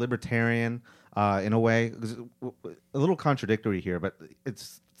very libertarian in a way. A little contradictory here, but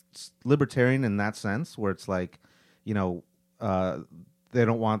it's libertarian in that sense where it's like, they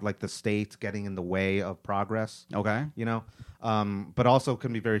don't want like the state getting in the way of progress. Okay. But also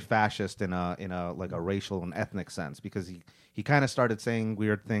can be very fascist in a like a racial and ethnic sense because he kind of started saying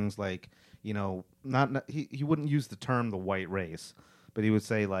weird things like, he wouldn't use the term the white race. But he would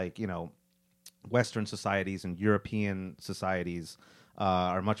say, like, Western societies and European societies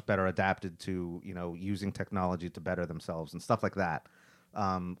are much better adapted to, using technology to better themselves and stuff like that,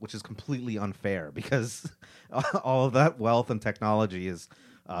 which is completely unfair because all of that wealth and technology is,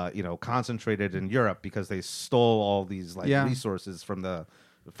 concentrated in Europe because they stole all these resources from the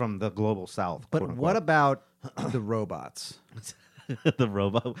global South. But what about the robots? The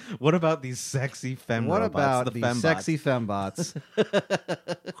robot. What about these sexy femme What robots? about the the fembots? sexy fembots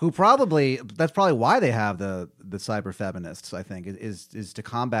who probably that's probably why they have the cyber feminists, I think, is to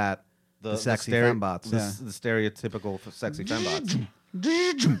combat the sexy fembots. The stereotypical sexy fembots.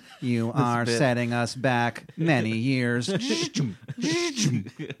 You are bit. setting us back many years.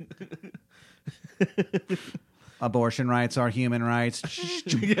 Abortion rights are human rights.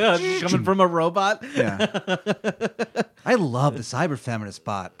 Yeah, coming from a robot. Yeah, I love the cyber feminist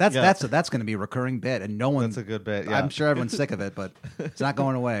bot. That's going to be a recurring bit, and no one. That's a good bit. Yeah. I'm sure everyone's sick of it, but it's not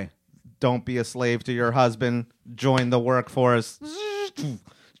going away. Don't be a slave to your husband. Join the workforce.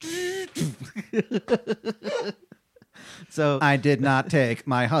 So I did not take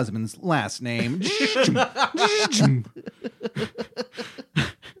my husband's last name. It's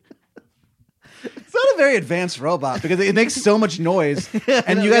not a very advanced robot because it makes so much noise,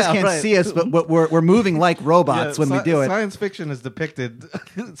 and you guys can't see us, but we're moving like robots when we do it. Science fiction has depicted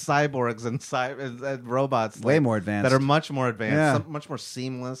cyborgs and robots Way more advanced. that are much more advanced, Yeah. much more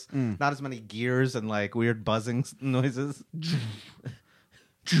seamless. Not as many gears and like weird buzzing noises.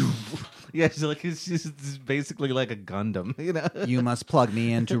 Yeah, it's just basically like a Gundam, you know. You must plug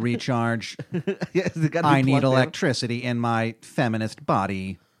me in to recharge. Yes, it gotta be I need plugged in. electricity in my feminist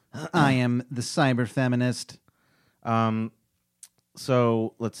body. I am the cyber feminist.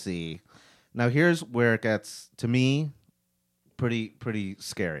 So let's see. Now here's where it gets to me pretty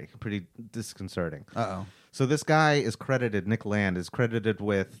scary, pretty disconcerting. Uh-oh. So this guy is credited, Nick Land is credited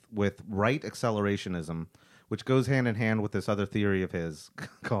with right accelerationism, which goes hand in hand with this other theory of his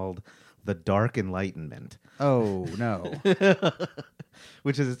called the Dark Enlightenment. Oh, no.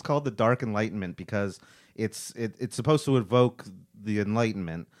 It's called the Dark Enlightenment because it's supposed to evoke the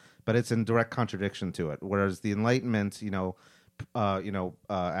Enlightenment, but it's in direct contradiction to it. Whereas the Enlightenment,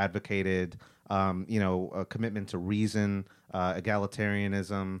 advocated, a commitment to reason,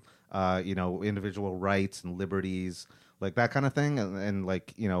 egalitarianism, individual rights and liberties, like that kind of thing, and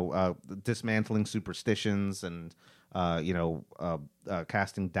dismantling superstitions and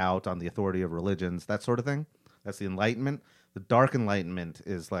casting doubt on the authority of religions, that sort of thing. That's the Enlightenment. The Dark Enlightenment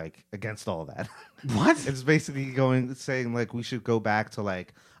is like against all that. What? It's basically saying like we should go back to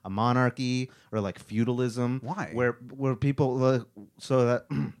like a monarchy or like feudalism. Why? Where people so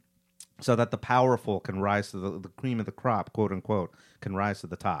that the powerful can rise to the cream of the crop, quote unquote, can rise to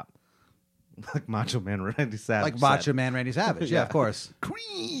the top. Like Macho Man Randy Savage. Like Macho Man Randy Savage. Yeah, of course.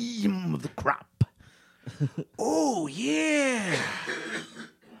 Cream of the crop. Oh, yeah.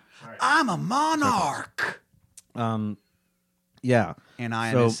 I'm a monarch. Yeah. And I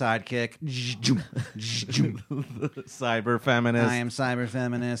am his sidekick. Cyber feminist. I am cyber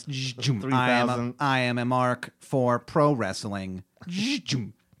feminist. 3000. I am a mark for pro wrestling. You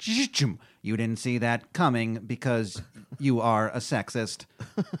didn't see that coming because you are a sexist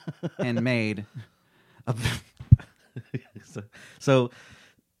and made a... So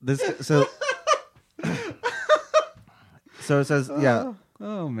it says, yeah.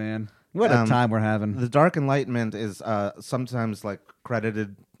 Oh, man. What a time we're having. The Dark Enlightenment is sometimes like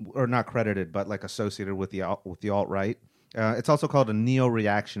credited, or not credited, but like associated with the alt-right. It's also called a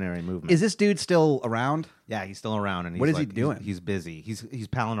neo-reactionary movement. Is this dude still around? Yeah, he's still around, and What is he doing? He's busy. He's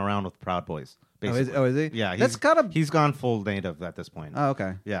palling around with Proud Boys. Oh, Basically. is he? Yeah, he's gone full native at this point. Oh,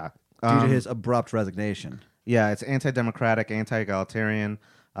 okay. Yeah, Due to his abrupt resignation. yeah, it's anti-democratic, anti-egalitarian.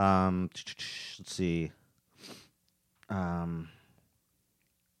 Let's see.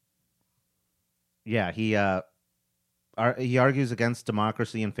 Yeah, he argues against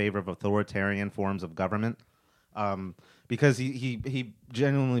democracy in favor of authoritarian forms of government, because he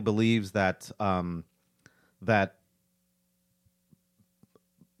genuinely believes that that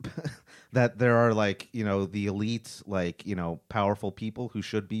that there are like the elite, like powerful people who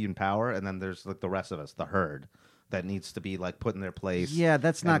should be in power, and then there's like the rest of us, the herd, that needs to be like put in their place. Yeah,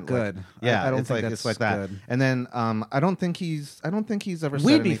 that's not and, good. Like, yeah, I don't it's think like that's it's like that. good. And then I don't think he's ever said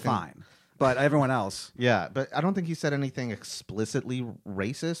We'd be anything. fine, but everyone else. Yeah, but I don't think he said anything explicitly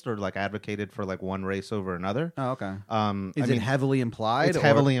racist or like advocated for like one race over another. Oh, okay. Is it heavily implied? It's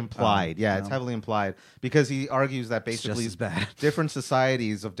heavily implied. Yeah, it's heavily implied because he argues that It's basically just as bad. different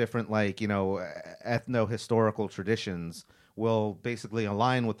societies of different ethno-historical traditions will basically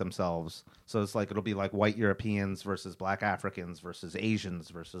align with themselves. So it's like it'll be like white Europeans versus black Africans versus Asians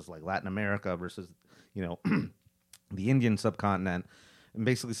versus like Latin America versus the Indian subcontinent, and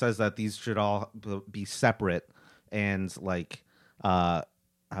basically says that these should all be separate and like not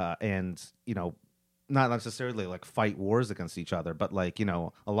necessarily like fight wars against each other, but like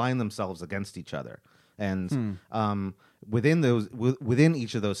align themselves against each other. And within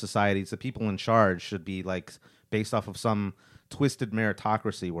each of those societies, the people in charge should be like based off of some twisted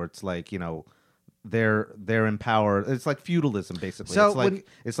meritocracy where it's like, you know, they're in power. It's like feudalism, basically. So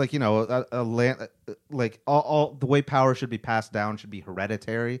it's like you know, a land, like all the way power should be passed down should be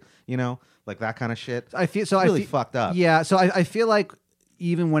hereditary. You know, like that kind of shit. I feel so. It's really I feel, fucked up. Yeah. So I feel like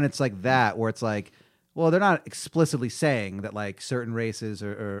even when it's like that, where it's like, well, they're not explicitly saying that like certain races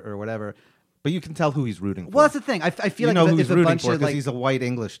or whatever. But you can tell who he's rooting for. Well, that's the thing. I feel you like know who if he's a rooting bunch for of because like he's a white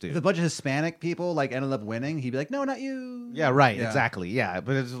English dude. if a bunch of Hispanic people like ended up winning, he'd be like, no, not you. Yeah, right. Yeah. Exactly. Yeah,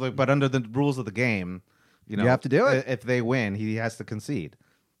 but it's like, but under the rules of the game, you know, You have to do it. If they win, he has to concede.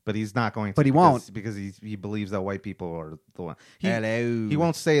 But he's not going to. But he won't. because he believes that white people are the one. He Hello.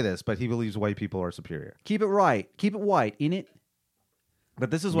 won't say this, but he believes white people are superior. Keep it right. Keep it white. In it. But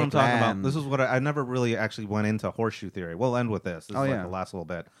this is what I'm Nick talking Land. about. This is what I never really actually went into horseshoe theory. We'll end with this. This is like yeah. the last little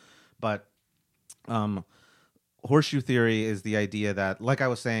bit. But horseshoe theory is the idea that, like I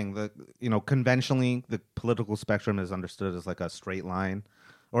was saying, that you know, conventionally the political spectrum is understood as like a straight line,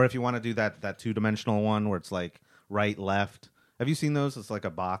 or if you want to do that 2-dimensional one where it's like right, left. Have you seen those? It's like a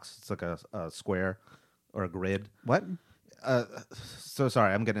box. It's like a square or a grid. What? So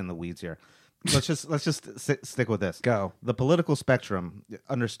sorry, I'm getting in the weeds here. Let's just stick with this. Go. The political spectrum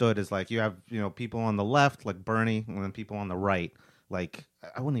understood is like you have, you know, people on the left like Bernie, and then people on the right. Like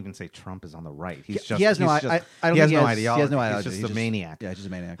I wouldn't even say Trump is on the right. He's just he has no. he's just- I don't he think has no ideology. He has no ideology. He's just a maniac. Yeah, he's just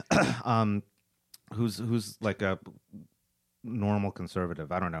a maniac. Who's like a normal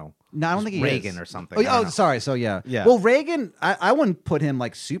conservative. I don't know. No, I don't think he Reagan is. or something. Oh, I don't know. sorry. So yeah. Yeah. Well, Reagan, I wouldn't put him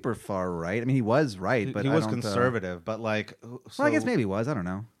like super far right. I mean, he was right, but he I was don't, conservative, but like, so, Well, I guess maybe he was. I don't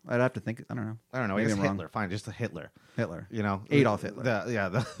know. I'd have to think. I don't know. I don't know. I Maybe guess I'm wrong. Hitler. Fine, just a Hitler. Hitler. You know, Adolf Hitler.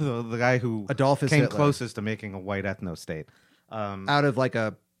 The guy who Adolphus came Hitler. closest to making a white ethno state. Out of like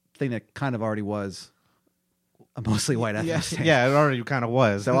a thing that kind of already was a mostly white ethnic state. Yeah, it already kind of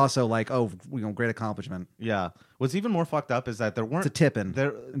was. So also like, oh, you know, great accomplishment. Yeah. What's even more fucked up is that there weren't It's a tip in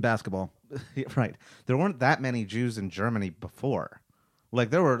there. basketball. Right. There weren't that many Jews in Germany before. Like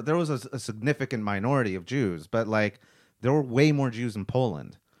there was a significant minority of Jews, but like there were way more Jews in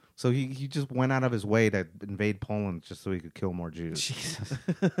Poland. So he just went out of his way to invade Poland just so he could kill more Jews. Jesus.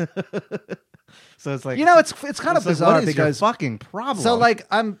 So it's like, You know, it's kind of like, bizarre what is your because fucking problem. so like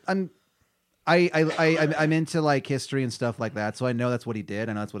I'm into like history and stuff like that, so I know that's what he did.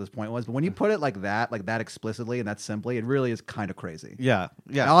 I know that's what his point was. But when you put it like that explicitly and that simply, it really is kind of crazy. yeah,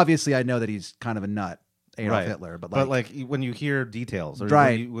 yeah. Now, obviously, I know that he's kind of a nut, Adolf Right. Hitler, but when you hear details or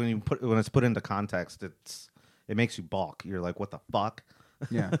Right. when it's put into context, it makes you balk. You're like, what the fuck?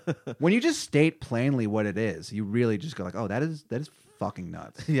 yeah, when you just state plainly what it is, you really just go like, oh, that is fucking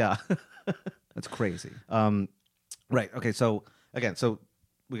nuts. Yeah. That's crazy. Right. Okay. So again,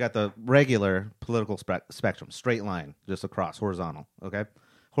 we got the regular political spectrum, straight line, just across, horizontal. Okay.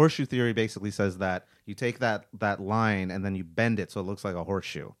 Horseshoe theory basically says that you take that line and then you bend it so it looks like a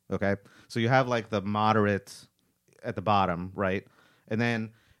horseshoe. Okay. So you have like the moderate at the bottom, right, and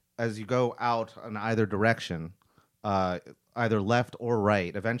then as you go out in either direction, either left or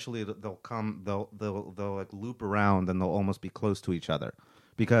right, eventually they'll like loop around and they'll almost be close to each other,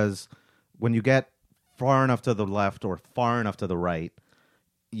 because when you get far enough to the left or far enough to the right,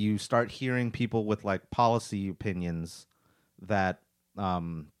 you start hearing people with like policy opinions that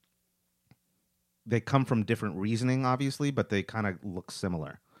they come from different reasoning, obviously, but they kind of look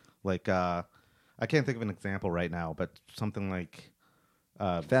similar. Like I can't think of an example right now, but something like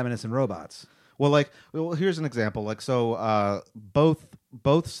Feminists and robots. well, here's an example. Like, so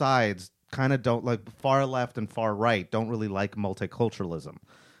both sides kind of don't, like, far left and far right don't really like multiculturalism.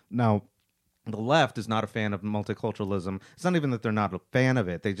 Now, the left is not a fan of multiculturalism. It's not even that they're not a fan of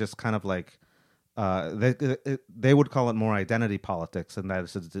it. They just kind of like they would call it more identity politics, and that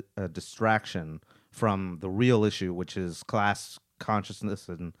is a distraction from the real issue, which is class consciousness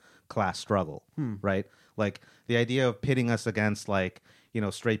and class struggle, right? Like the idea of pitting us against, like, you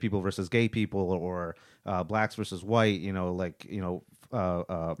know, straight people versus gay people, or blacks versus white, you know, like, you know,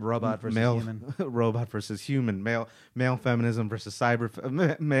 Robot versus male, human. robot versus human, male feminism versus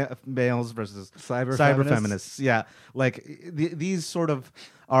males versus Cyber feminists. Yeah, like these sort of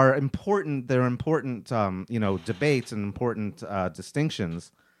are important. They're important, you know, debates and important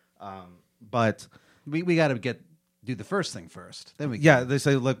distinctions. But We got to do the first thing first. Then we yeah, they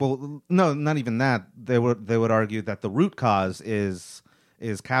say, like, well, no, not even that. They would argue that the root cause is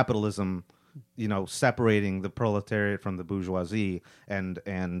capitalism, you know, separating the proletariat from the bourgeoisie and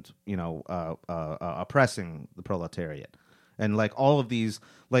you know, oppressing the proletariat, and like all of these,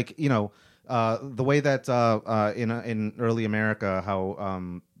 like, you know, the way that in early America,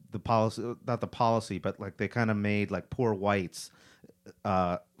 how the policy, not the policy, but like they kind of made like poor whites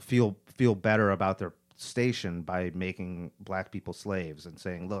feel better about their station by making black people slaves and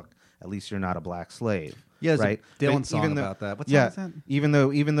saying, "Look, at least you're not a black slave." Yeah, there's a right. Dylan But song even though- about that. What song yeah, is that? even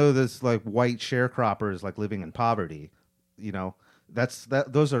though there's like white sharecroppers like living in poverty, you know, that's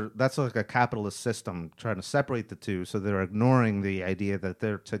like a capitalist system trying to separate the two, so they're ignoring the idea that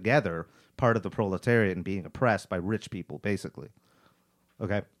they're together, part of the proletariat and being oppressed by rich people, basically.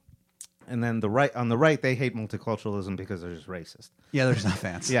 Okay. And then on the right, they hate multiculturalism because they're just racist. Yeah, they're just not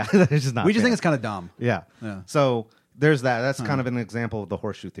fans. Yeah, they're just not. We just think fans. it's kind of dumb. Yeah. Yeah. So there's that. That's kind of an example of the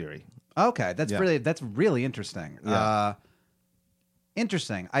horseshoe theory. Okay, that's Yeah. really interesting. Yeah.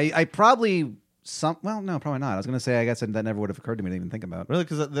 Interesting. I probably no, probably not. I was going to say I guess that never would have occurred to me to even think about. Really,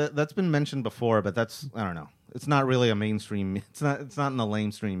 because that's been mentioned before, but that's I don't know. It's not really a mainstream. It's not in the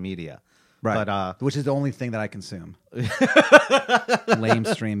lamestream media. Right. But which is the only thing that I consume.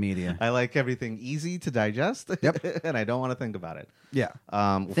 Lamestream media. I like everything easy to digest. Yep. And I don't want to think about it. Yeah.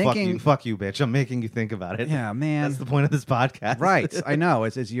 Well, Thinking- fuck you, bitch. I'm making you think about it. Yeah, man. That's the point of this podcast. Right. I know.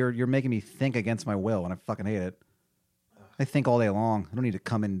 It's you're making me think against my will, and I fucking hate it. I think all day long. I don't need to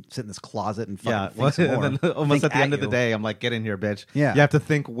come and sit in this closet and fucking Yeah, think some more. and then almost Think at the end of the you. day, I'm like, get in here, bitch. Yeah. You have to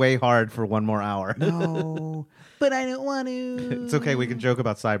think way hard for one more hour. No, but I don't want to. It's okay. We can joke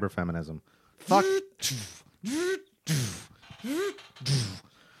about cyberfeminism. Fuck.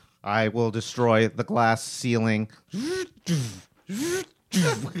 I will destroy the glass ceiling.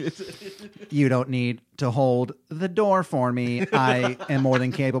 You don't need to hold the door for me. I am more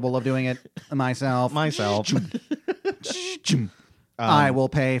than capable of doing it myself. Myself. I will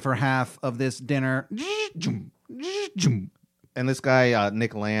pay for half of this dinner. And this guy,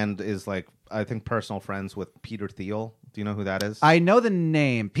 Nick Land, is like, I think, personal friends with Peter Thiel. Do you know who that is? I know the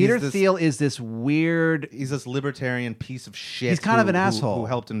name. Peter this- Thiel is this weird. He's this libertarian piece of shit. He's kind of an asshole. who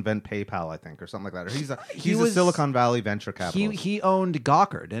helped invent PayPal, I think, or something like that. Or he's He a was- Silicon Valley venture capitalist. He owned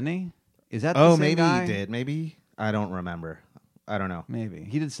Gawker, didn't he? Is that the Oh, same maybe guy? he did. Maybe I don't remember. I don't know. Maybe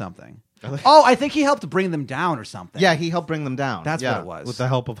he did something. Oh, I think he helped bring them down or something. Yeah, he helped bring them down. That's Yeah, what it was. with the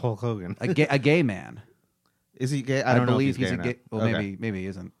help of Hulk Hogan. a gay man. Is he gay? I don't know. believe if he's a gay. or gay. not. Well, Okay. maybe he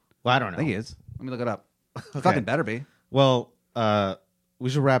isn't. Well, I don't I know. think he is. Let me look it up. Fucking better be. Well, we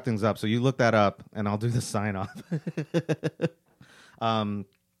should wrap things up. So you look that up, and I'll do the sign off.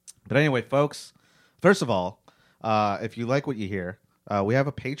 But anyway, folks. First of all, if you like what you hear, we have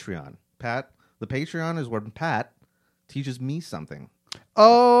a Patreon. Pat, the Patreon is where Pat teaches me something.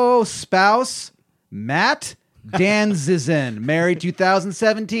 Oh, spouse Matt Danzizin, married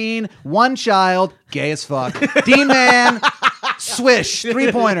 2017, one child, gay as fuck. Dean Man, swish,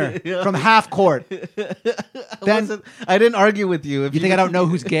 3-pointer from half court. Ben, I didn't argue with you. If you think I don't know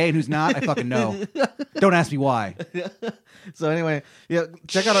who's gay and who's not? I fucking know. Don't ask me why. So anyway, yeah,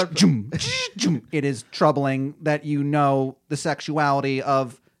 check out our. It is troubling that you know the sexuality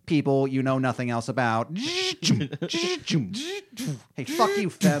of people you know nothing else about. Hey, fuck you,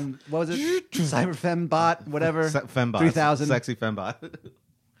 femme. What was it? Cyber femme bot, whatever. Fembot. 3000. Sexy Fembot.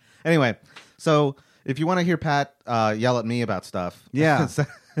 Anyway, so if you want to hear Pat yell at me about stuff, Yeah. check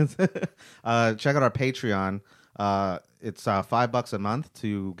out our Patreon. It's $5 a month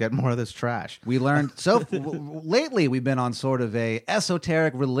to get more of this trash. We learned lately we've been on sort of a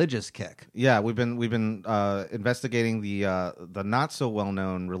esoteric religious kick. Yeah, we've been investigating the not so well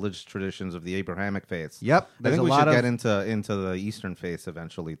known religious traditions of the Abrahamic faiths. Yep, I there's think a we lot should of- get into the Eastern faiths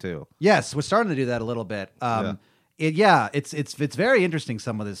eventually too. Yes, we're starting to do that a little bit. It's very interesting,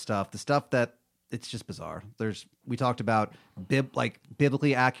 some of this stuff. The stuff that it's just bizarre. We talked about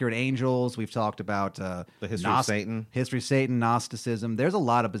biblically accurate angels. We've talked about the history of Satan. history of Satan, Gnosticism. There's a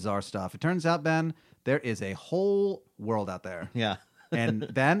lot of bizarre stuff. It turns out, Ben, there is a whole world out there. Yeah.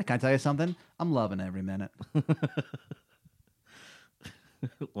 And Ben, can I tell you something? I'm loving every minute.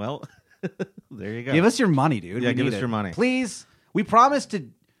 Well, there you go. Give us your money, dude. Yeah, We give need us it. your money. Please. We promise to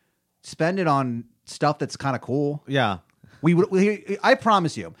spend it on stuff that's kind of cool. Yeah. I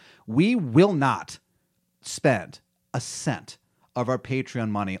promise you, we will not spend a cent of our Patreon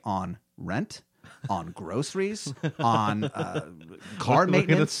money on rent, on groceries, on car We're gonna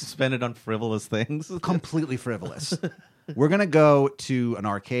maintenance. spend it on frivolous things. Completely frivolous. We're gonna go to an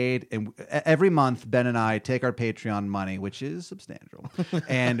arcade, and every month Ben and I take our Patreon money, which is substantial,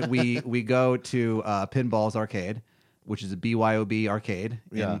 and we go to Pinball's Arcade, which is a BYOB arcade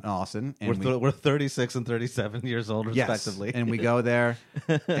in Austin. And We're 36 and 37 years old, respectively. Yes, and we go there,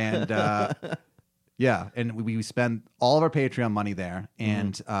 and and we spend all of our Patreon money there.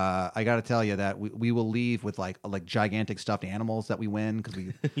 And I got to tell you that we will leave with like gigantic stuffed animals that we win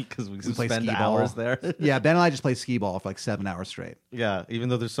because we play spend skee hours ball. there. Yeah, Ben and I just play skee ball for like 7 hours straight. Yeah, even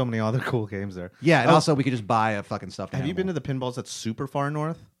though there's so many other cool games there. Yeah, and Oh, also we could just buy a fucking stuffed have animal. you been to the pinballs that's super far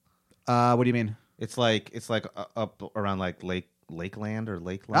north? What do you mean? It's like up around like Lakeland or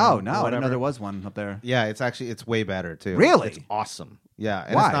Lakeland. Oh or no, I didn't whatever. know there was one up there. Yeah, it's way better too. Really? It's awesome. Yeah,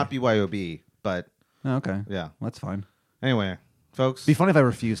 and Why? it's not BYOB, but Oh, okay. yeah. Well, that's fine. Anyway, folks. Be funny if I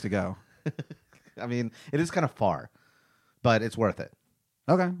refused to go. I mean, it is kind of far, but it's worth it.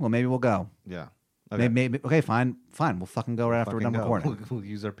 Okay. Well, maybe we'll go. Yeah. Maybe. Okay. Fine. We'll fucking go right after we're done recording. We'll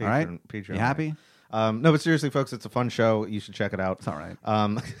use our Patreon. All right. Patreon. You happy? No, but seriously, folks, it's a fun show. You should check it out. It's all right.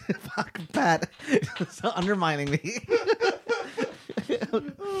 Fuck, Pat. It's undermining me.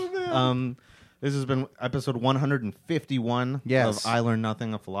 This has been episode 151 Yes. of I Learn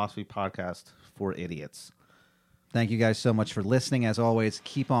Nothing, a philosophy podcast for idiots. Thank you guys so much for listening. As always,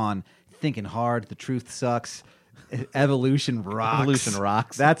 keep on thinking hard. The truth sucks. Evolution rocks. Evolution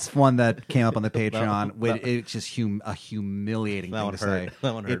rocks. That's one that came up on the Patreon. It's just a humiliating That thing one to hurt. say.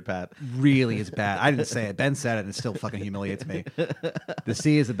 That one hurt, Pat. Really is bad. I didn't say it. Ben said it, and it still fucking humiliates me. The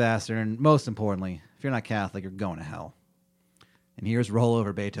C is a bastard, and most importantly, if you're not Catholic, you're going to hell. And here's Roll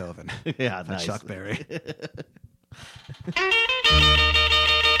Over Beethoven Yeah, by nice. Chuck Berry.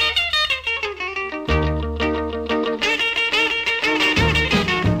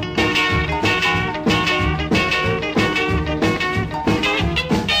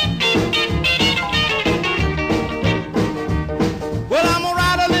 Well, I'm gonna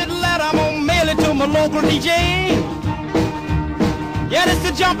write a little letter, I'm gonna mail it to my local DJ. Yeah, it's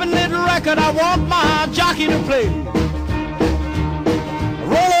a jumping little record I want my jockey to play.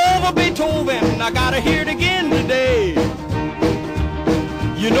 Roll over Beethoven, I gotta hear it again today.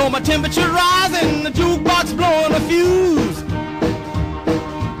 You know my temperature rising, the jukebox blowing a fuse.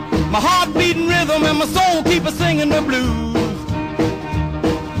 My heart beating rhythm and my soul keep a singing the blues.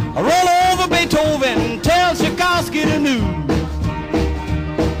 I roll over Beethoven, tell Tchaikovsky the news.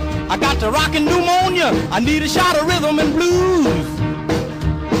 I got the rockin' pneumonia, I need a shot of rhythm and blues.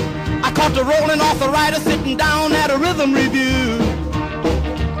 I caught the rolling arthritis sitting down at a rhythm review.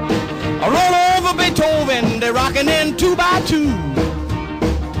 I roll over Beethoven, they're rockin' in 2 by 2.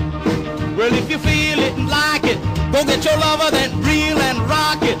 Well, if you feel it and like it, go get your lover, then reel and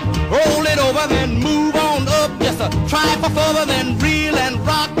rock it. Roll it over, then move on up. Just a try for further, then reel and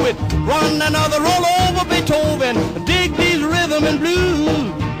rock with one another. Roll over Beethoven, dig these rhythm and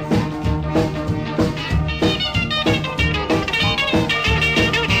blues.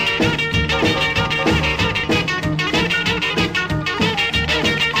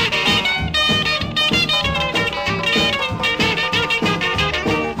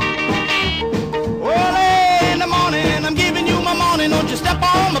 Well, in the morning, I'm giving you my morning. Don't you step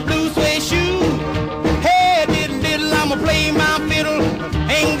on my blue suede shoe. Hey, diddle, I'ma play my fiddle.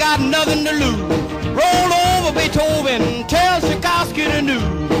 Ain't got nothing to lose. Roll over Beethoven, tell Tchaikovsky the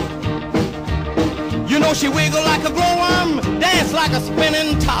news. You know she wiggle like a glowworm, dance like a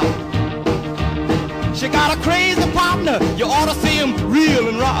spinning top. She got a crazy partner, you ought to see him reel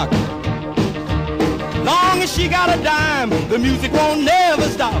and rock. Long as she got a dime, the music won't never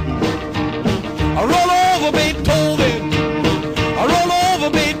stop. I roll over Beethoven,